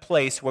walk in a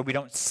place where we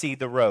don't see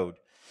the road.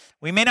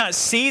 We may not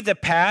see the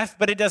path,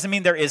 but it doesn't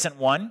mean there isn't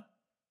one.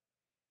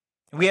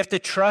 We have to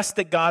trust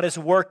that God is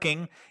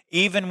working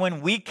even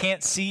when we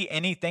can't see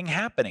anything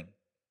happening.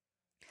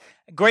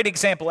 A great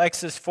example,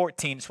 Exodus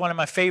 14. It's one of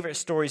my favorite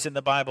stories in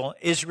the Bible.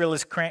 Israel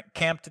is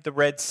camped at the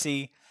Red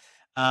Sea.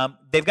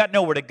 They've got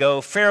nowhere to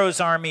go. Pharaoh's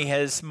army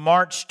has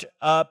marched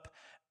up,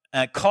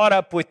 caught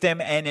up with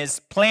them, and is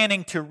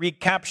planning to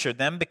recapture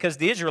them because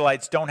the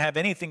Israelites don't have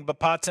anything but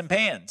pots and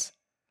pans.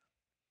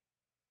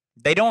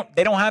 They don't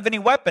have any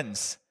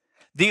weapons.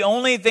 The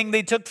only thing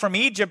they took from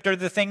Egypt are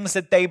the things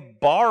that they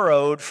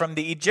borrowed from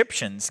the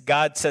Egyptians.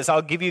 God says,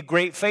 I'll give you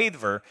great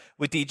favor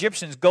with the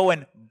Egyptians. Go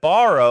and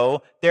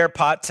borrow their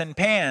pots and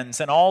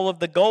pans and all of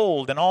the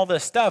gold and all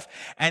this stuff.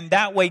 And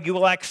that way you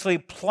will actually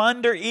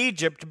plunder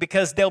Egypt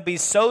because they'll be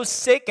so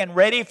sick and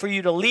ready for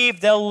you to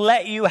leave, they'll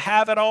let you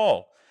have it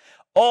all.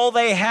 All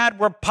they had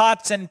were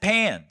pots and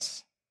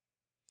pans.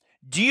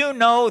 Do you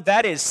know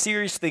that is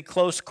seriously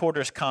close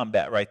quarters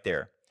combat right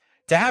there?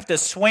 To have to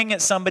swing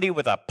at somebody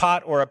with a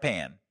pot or a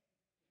pan.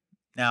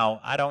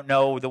 Now, I don't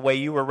know the way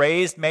you were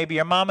raised. Maybe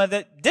your mama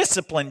that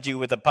disciplined you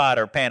with a pot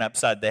or pan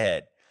upside the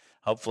head.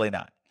 Hopefully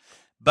not.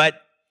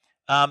 But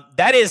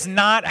that is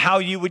not how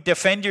you would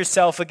defend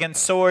yourself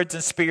against swords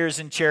and spears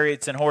and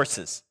chariots and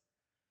horses.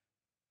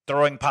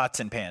 Throwing pots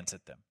and pans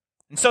at them.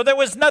 And so there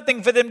was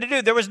nothing for them to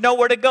do. There was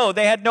nowhere to go.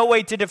 They had no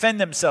way to defend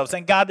themselves.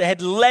 And God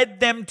had led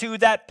them to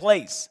that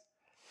place.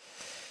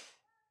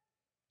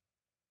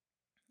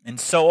 And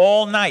so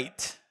all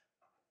night,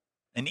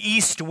 an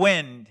east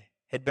wind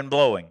had been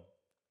blowing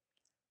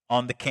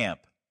on the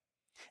camp.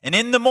 And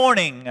in the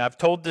morning, I've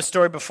told this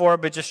story before,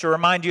 but just to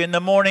remind you, in the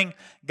morning,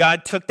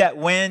 God took that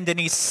wind and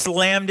he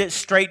slammed it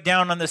straight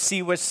down on the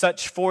sea with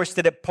such force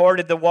that it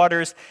parted the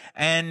waters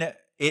and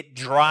it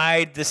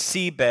dried the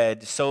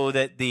seabed so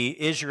that the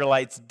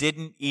Israelites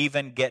didn't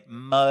even get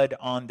mud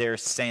on their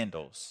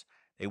sandals.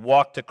 They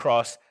walked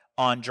across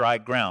on dry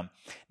ground.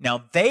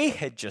 Now, they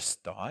had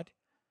just thought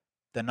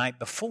the night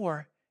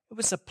before it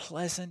was a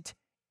pleasant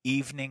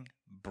evening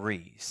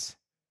breeze.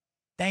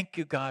 Thank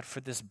you, God,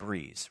 for this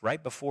breeze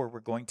right before we're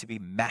going to be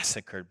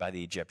massacred by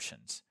the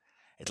Egyptians.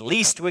 At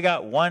least we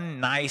got one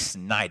nice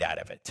night out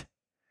of it.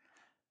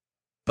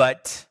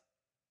 But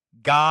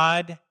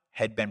God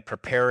had been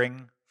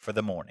preparing for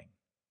the morning.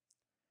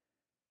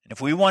 And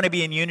if we want to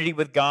be in unity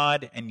with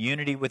God and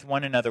unity with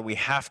one another, we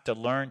have to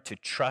learn to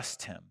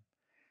trust him.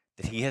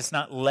 That he has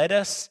not led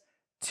us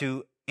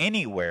to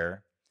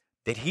anywhere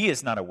that he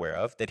is not aware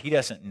of, that he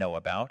doesn't know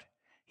about.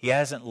 He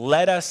hasn't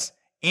led us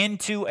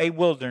into a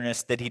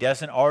wilderness that he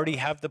doesn't already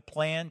have the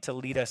plan to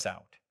lead us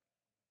out.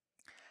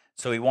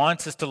 So he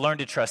wants us to learn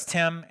to trust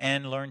him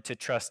and learn to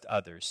trust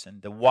others.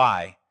 And the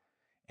Y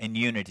in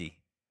unity.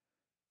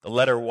 The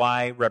letter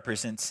Y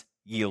represents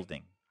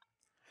yielding.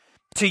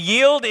 To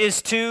yield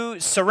is to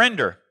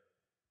surrender.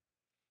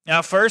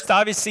 Now, first,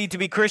 obviously, to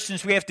be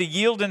Christians, we have to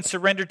yield and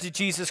surrender to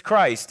Jesus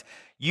Christ.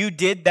 You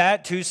did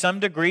that to some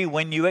degree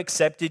when you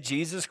accepted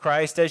Jesus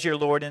Christ as your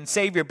Lord and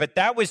Savior, but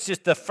that was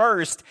just the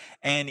first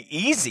and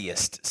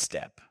easiest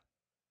step.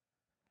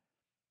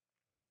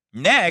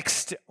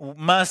 Next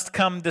must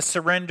come the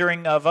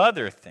surrendering of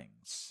other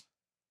things.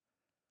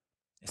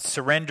 It's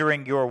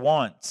surrendering your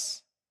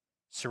wants,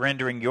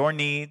 surrendering your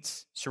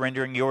needs,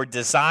 surrendering your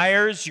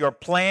desires, your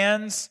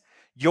plans,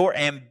 your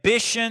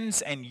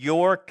ambitions, and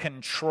your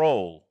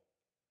control.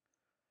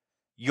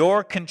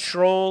 Your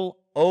control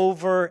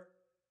over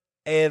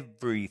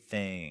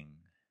everything.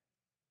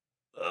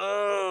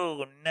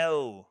 Oh,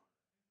 no.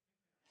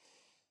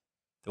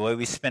 The way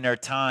we spend our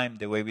time,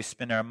 the way we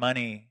spend our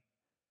money,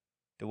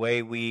 the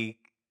way we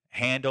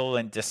handle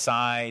and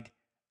decide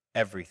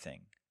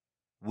everything.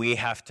 We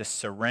have to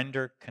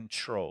surrender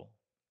control.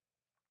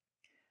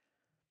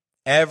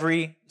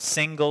 Every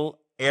single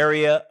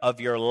area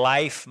of your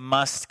life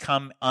must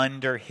come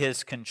under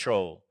His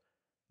control.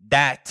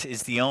 That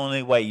is the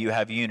only way you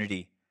have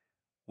unity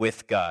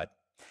with God.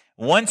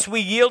 Once we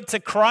yield to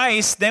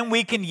Christ, then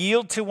we can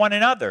yield to one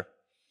another.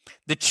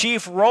 The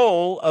chief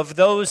role of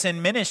those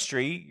in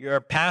ministry, your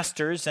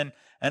pastors and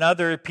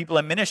other people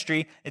in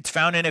ministry, it's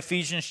found in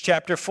Ephesians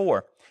chapter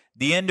 4.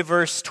 The end of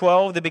verse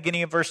 12, the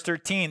beginning of verse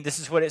 13, this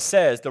is what it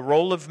says. The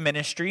role of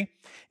ministry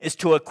is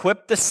to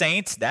equip the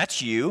saints,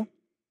 that's you,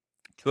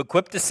 to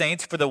equip the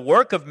saints for the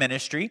work of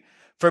ministry,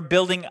 for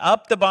building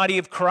up the body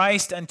of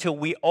Christ until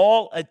we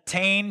all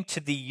attain to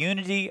the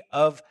unity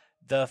of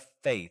the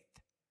faith.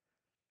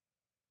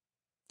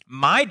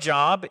 My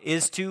job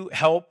is to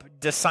help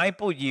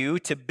disciple you,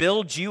 to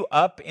build you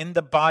up in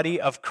the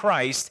body of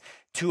Christ,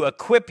 to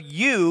equip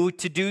you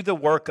to do the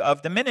work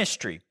of the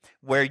ministry,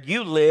 where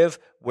you live,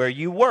 where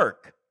you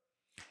work.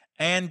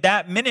 And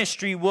that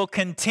ministry will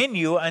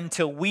continue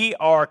until we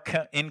are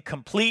in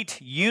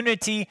complete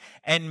unity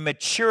and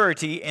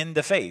maturity in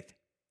the faith.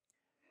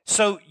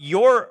 So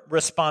your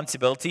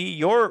responsibility,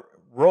 your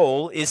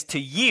role is to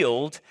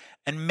yield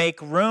and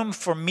make room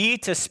for me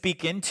to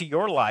speak into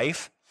your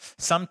life.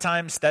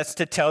 Sometimes that's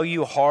to tell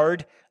you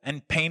hard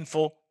and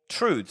painful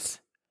truths.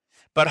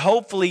 But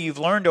hopefully you've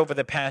learned over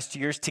the past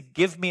years to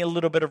give me a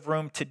little bit of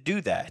room to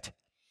do that.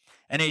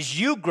 And as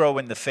you grow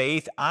in the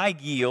faith, I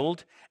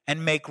yield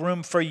and make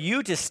room for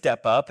you to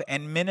step up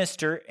and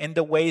minister in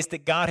the ways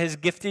that God has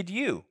gifted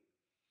you.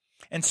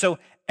 And so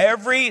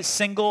every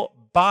single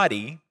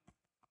body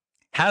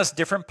has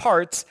different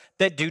parts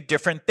that do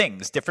different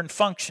things, different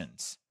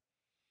functions.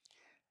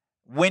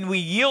 When we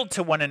yield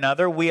to one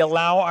another, we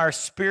allow our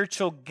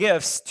spiritual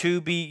gifts to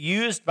be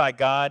used by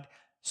God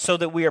so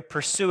that we are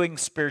pursuing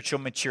spiritual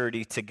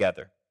maturity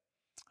together.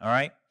 All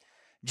right?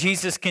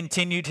 Jesus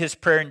continued his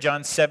prayer in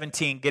John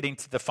 17, getting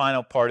to the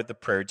final part of the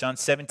prayer. John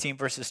 17,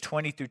 verses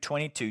 20 through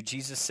 22,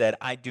 Jesus said,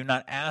 I do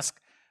not ask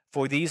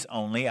for these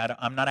only.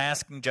 I'm not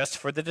asking just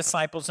for the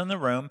disciples in the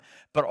room,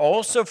 but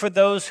also for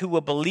those who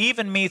will believe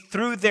in me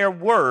through their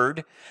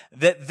word,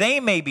 that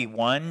they may be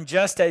one,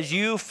 just as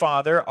you,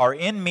 Father, are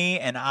in me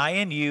and I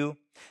in you,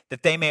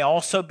 that they may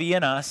also be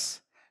in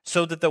us,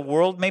 so that the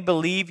world may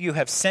believe you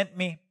have sent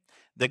me.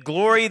 The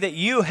glory that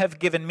you have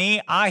given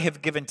me, I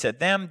have given to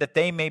them, that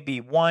they may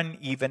be one,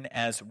 even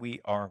as we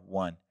are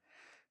one.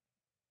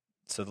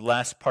 So the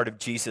last part of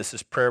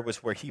Jesus' prayer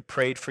was where he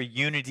prayed for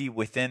unity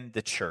within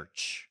the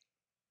church.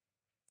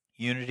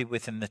 Unity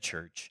within the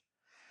church.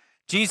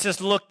 Jesus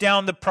looked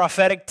down the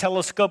prophetic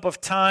telescope of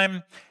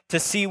time to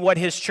see what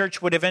his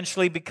church would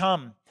eventually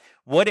become,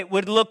 what it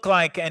would look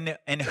like,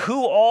 and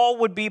who all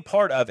would be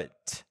part of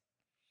it.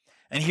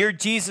 And here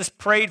Jesus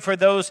prayed for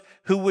those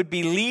who would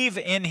believe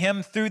in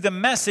him through the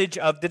message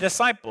of the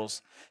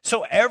disciples.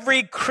 So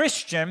every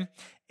Christian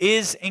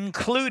is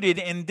included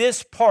in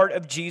this part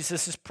of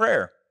Jesus'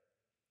 prayer.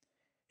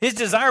 His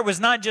desire was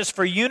not just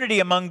for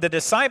unity among the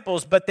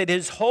disciples, but that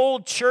his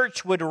whole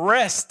church would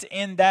rest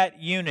in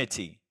that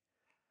unity.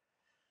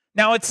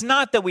 Now, it's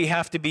not that we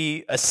have to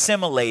be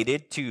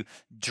assimilated to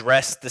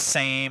dress the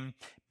same,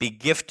 be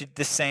gifted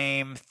the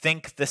same,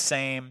 think the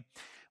same.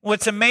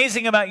 What's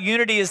amazing about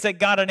unity is that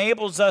God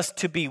enables us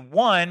to be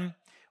one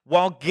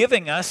while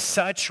giving us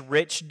such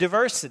rich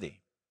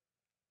diversity.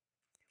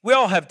 We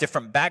all have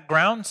different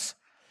backgrounds,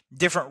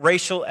 different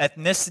racial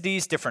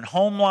ethnicities, different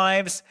home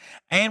lives,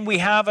 and we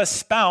have a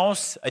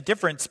spouse, a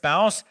different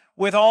spouse,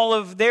 with all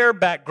of their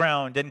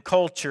background and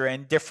culture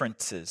and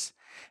differences.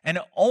 And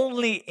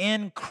only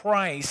in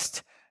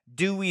Christ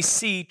do we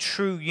see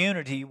true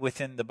unity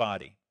within the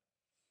body.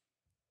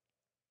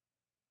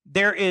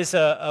 There is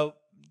so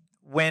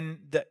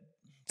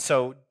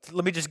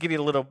let me just give you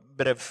a little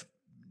bit of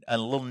a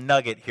little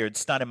nugget here.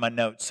 It's not in my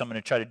notes, so I'm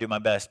going to try to do my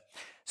best.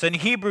 So in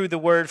Hebrew, the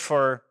word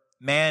for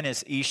man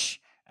is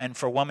ish, and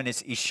for woman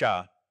is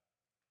isha.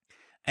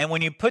 And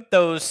when you put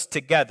those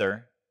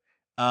together,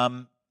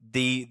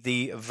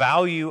 the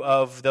value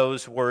of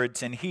those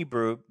words in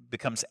Hebrew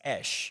becomes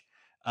esh.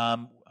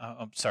 I'm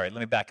sorry, let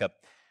me back up.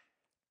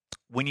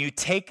 When you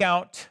take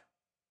out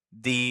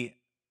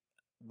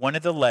one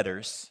of the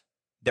letters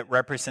that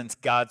represents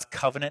God's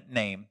covenant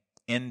name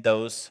in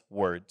those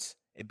words,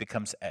 it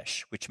becomes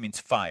esh, which means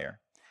fire.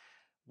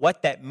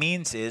 What that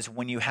means is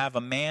when you have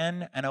a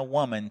man and a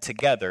woman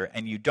together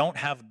and you don't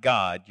have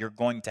God, you're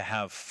going to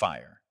have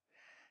fire.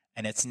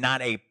 And it's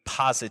not a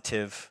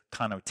positive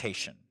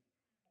connotation.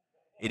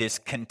 It is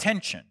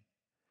contention.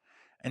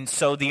 And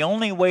so the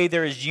only way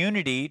there is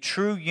unity,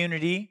 true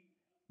unity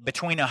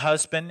between a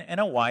husband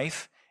and a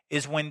wife,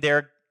 is when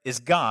there is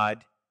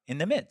God in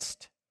the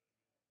midst.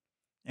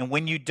 And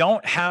when you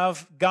don't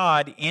have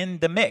God in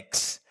the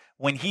mix,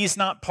 when he's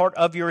not part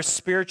of your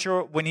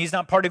when he's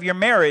not part of your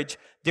marriage,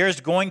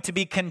 there's going to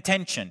be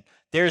contention.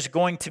 There's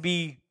going to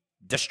be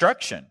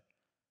destruction,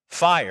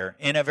 fire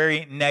in a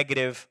very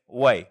negative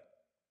way.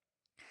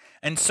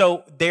 And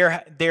so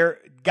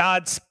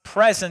God's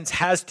presence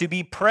has to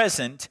be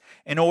present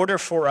in order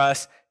for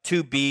us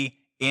to be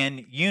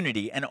in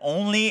unity. And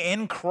only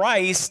in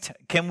Christ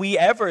can we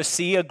ever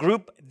see a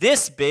group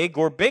this big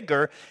or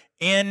bigger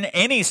in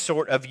any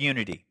sort of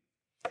unity.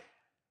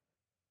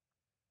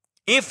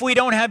 If we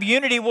don't have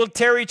unity, we'll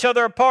tear each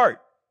other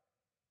apart.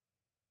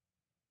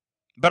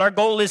 But our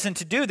goal isn't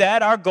to do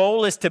that. Our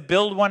goal is to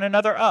build one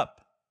another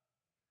up.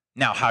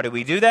 Now, how do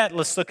we do that?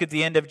 Let's look at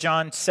the end of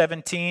John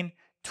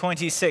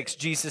 17:26.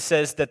 Jesus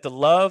says that the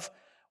love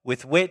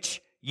with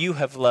which you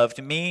have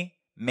loved me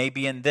may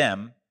be in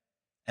them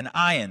and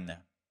I in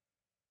them.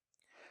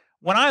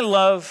 When I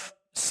love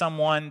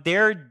someone,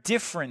 their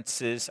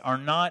differences are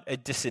not a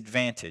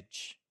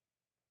disadvantage.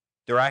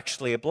 They're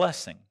actually a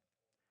blessing.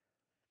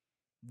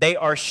 They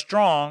are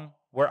strong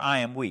where I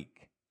am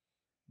weak.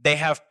 They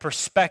have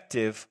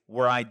perspective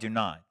where I do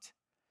not.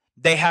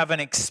 They have an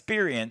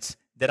experience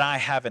that I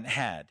haven't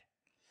had.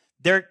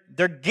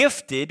 They're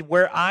gifted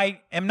where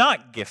I am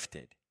not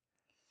gifted.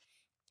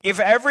 If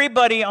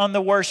everybody on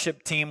the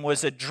worship team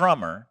was a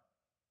drummer,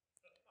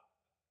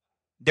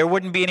 there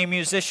wouldn't be any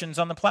musicians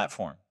on the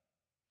platform.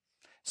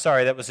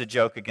 Sorry, that was a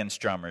joke against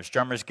drummers.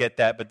 Drummers get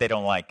that, but they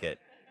don't like it.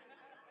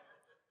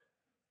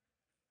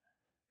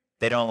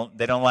 They don't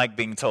like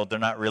being told they're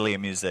not really a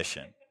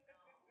musician.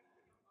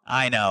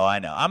 I know.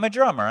 I'm a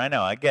drummer. I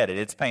know. I get it.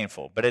 It's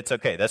painful, but it's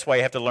okay. That's why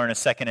you have to learn a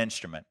second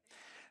instrument.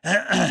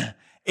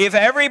 If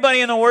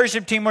everybody in the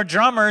worship team were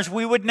drummers,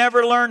 we would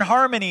never learn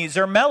harmonies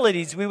or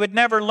melodies. We would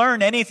never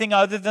learn anything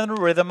other than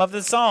the rhythm of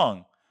the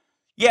song.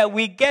 Yeah,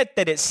 we get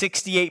that it's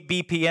 68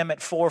 BPM at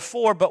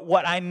 4/4, but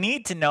what I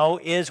need to know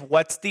is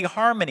what's the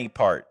harmony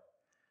part.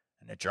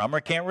 And the drummer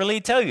can't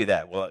really tell you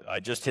that. Well, I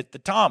just hit the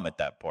tom at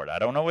that part. I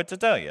don't know what to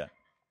tell you.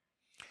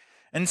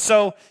 And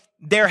so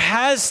there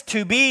has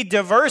to be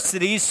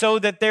diversity so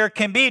that there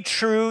can be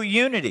true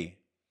unity.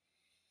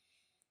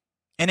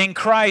 And in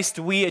Christ,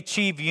 we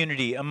achieve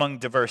unity among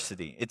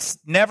diversity. It's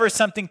never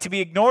something to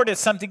be ignored.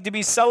 It's something to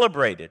be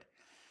celebrated.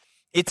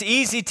 It's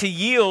easy to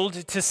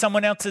yield to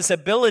someone else's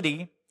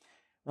ability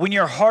when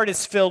your heart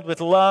is filled with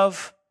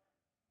love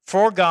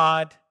for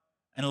God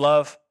and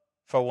love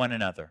for one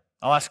another.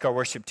 I'll ask our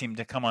worship team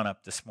to come on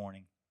up this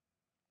morning.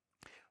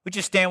 Would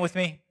you stand with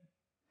me?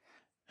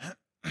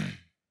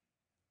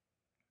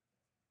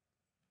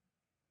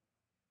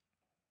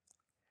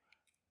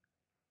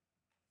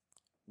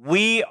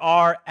 We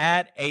are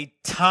at a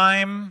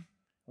time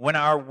when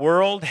our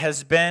world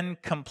has been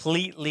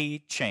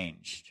completely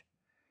changed.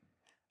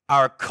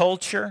 Our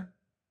culture,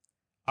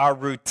 our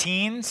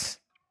routines,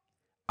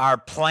 our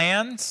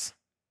plans,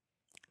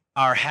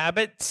 our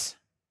habits.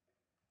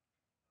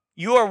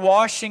 You are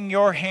washing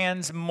your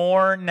hands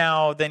more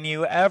now than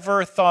you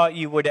ever thought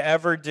you would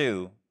ever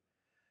do.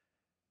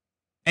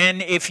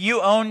 And if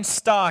you own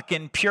stock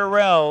in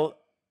Purell,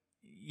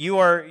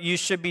 you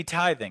should be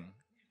tithing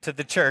to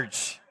the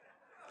church,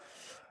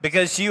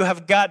 because you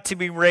have got to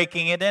be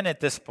raking it in at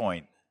this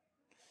point.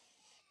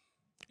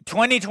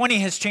 2020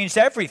 has changed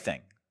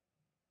everything.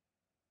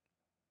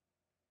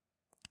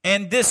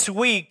 And this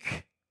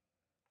week,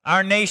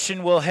 our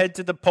nation will head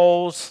to the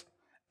polls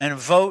and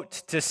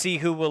vote to see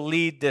who will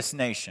lead this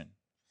nation.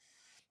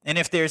 And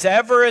if there's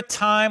ever a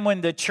time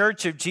when the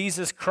Church of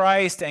Jesus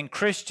Christ and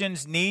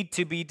Christians need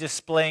to be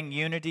displaying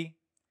unity,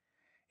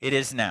 it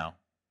is now.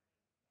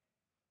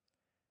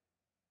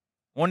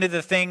 One of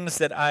the things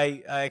that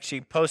I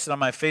actually posted on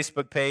my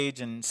Facebook page,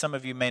 and some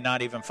of you may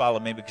not even follow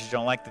me because you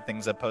don't like the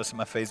things I post on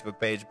my Facebook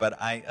page, but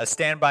I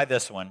stand by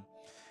this one.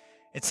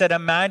 It said,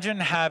 imagine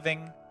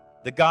having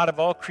the God of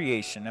all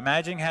creation,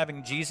 imagine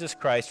having Jesus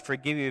Christ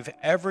forgive you of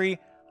every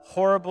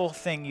horrible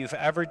thing you've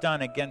ever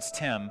done against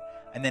him,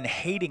 and then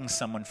hating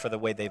someone for the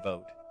way they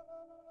vote.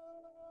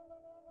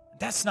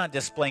 That's not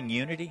displaying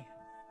unity.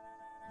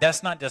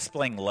 That's not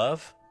displaying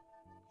love.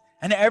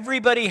 And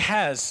everybody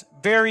has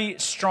very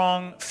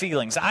strong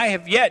feelings. I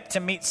have yet to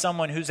meet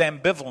someone who's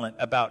ambivalent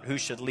about who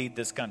should lead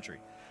this country.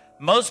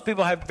 Most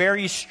people have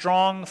very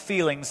strong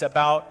feelings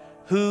about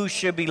who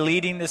should be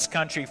leading this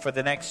country for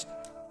the next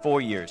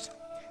 4 years.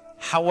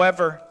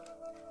 However,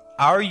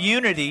 our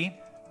unity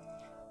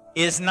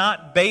is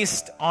not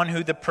based on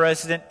who the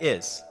president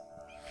is.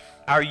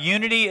 Our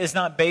unity is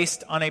not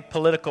based on a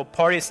political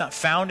party. It's not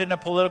found in a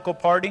political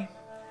party.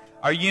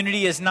 Our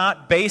unity is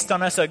not based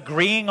on us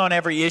agreeing on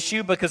every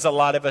issue, because a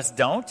lot of us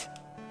don't.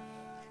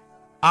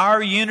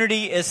 Our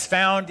unity is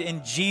found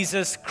in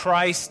Jesus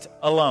Christ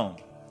alone.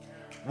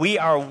 We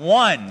are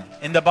one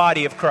in the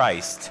body of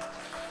Christ.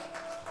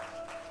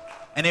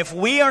 And if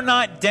we are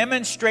not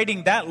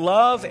demonstrating that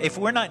love, if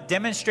we're not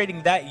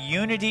demonstrating that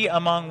unity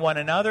among one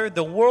another,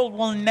 the world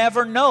will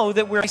never know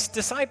that we're His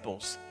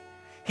disciples.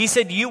 He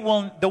said,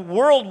 the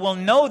world will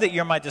know that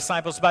you're my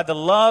disciples by the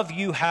love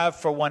you have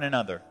for one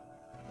another.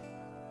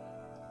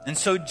 And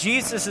so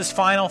Jesus'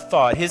 final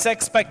thought, his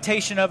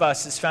expectation of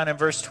us is found in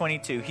verse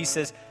 22. He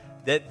says,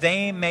 that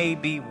they may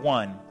be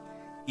one,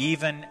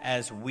 even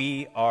as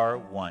we are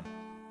one.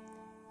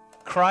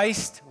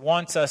 Christ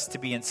wants us to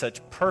be in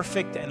such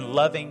perfect and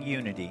loving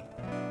unity,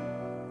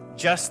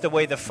 just the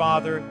way the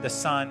Father, the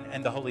Son,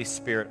 and the Holy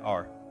Spirit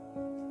are.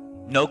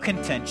 No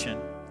contention,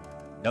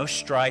 no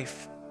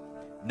strife,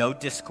 no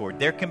discord.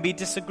 There can be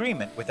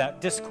disagreement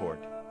without discord.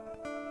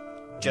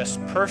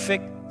 Just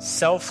perfect,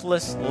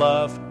 selfless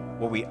love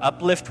where we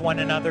uplift one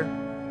another,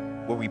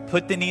 where we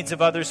put the needs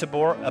of others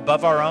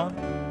above our own,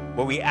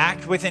 where we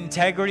act with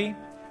integrity,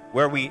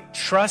 where we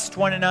trust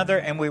one another,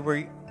 and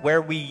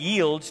where we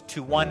yield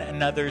to one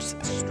another's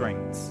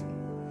strengths.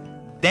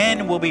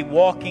 Then we'll be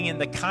walking in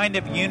the kind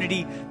of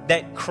unity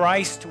that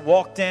Christ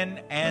walked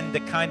in and the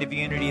kind of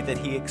unity that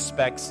he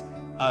expects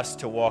us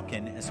to walk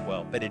in as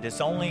well. But it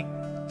is only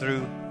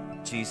through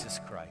Jesus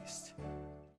Christ.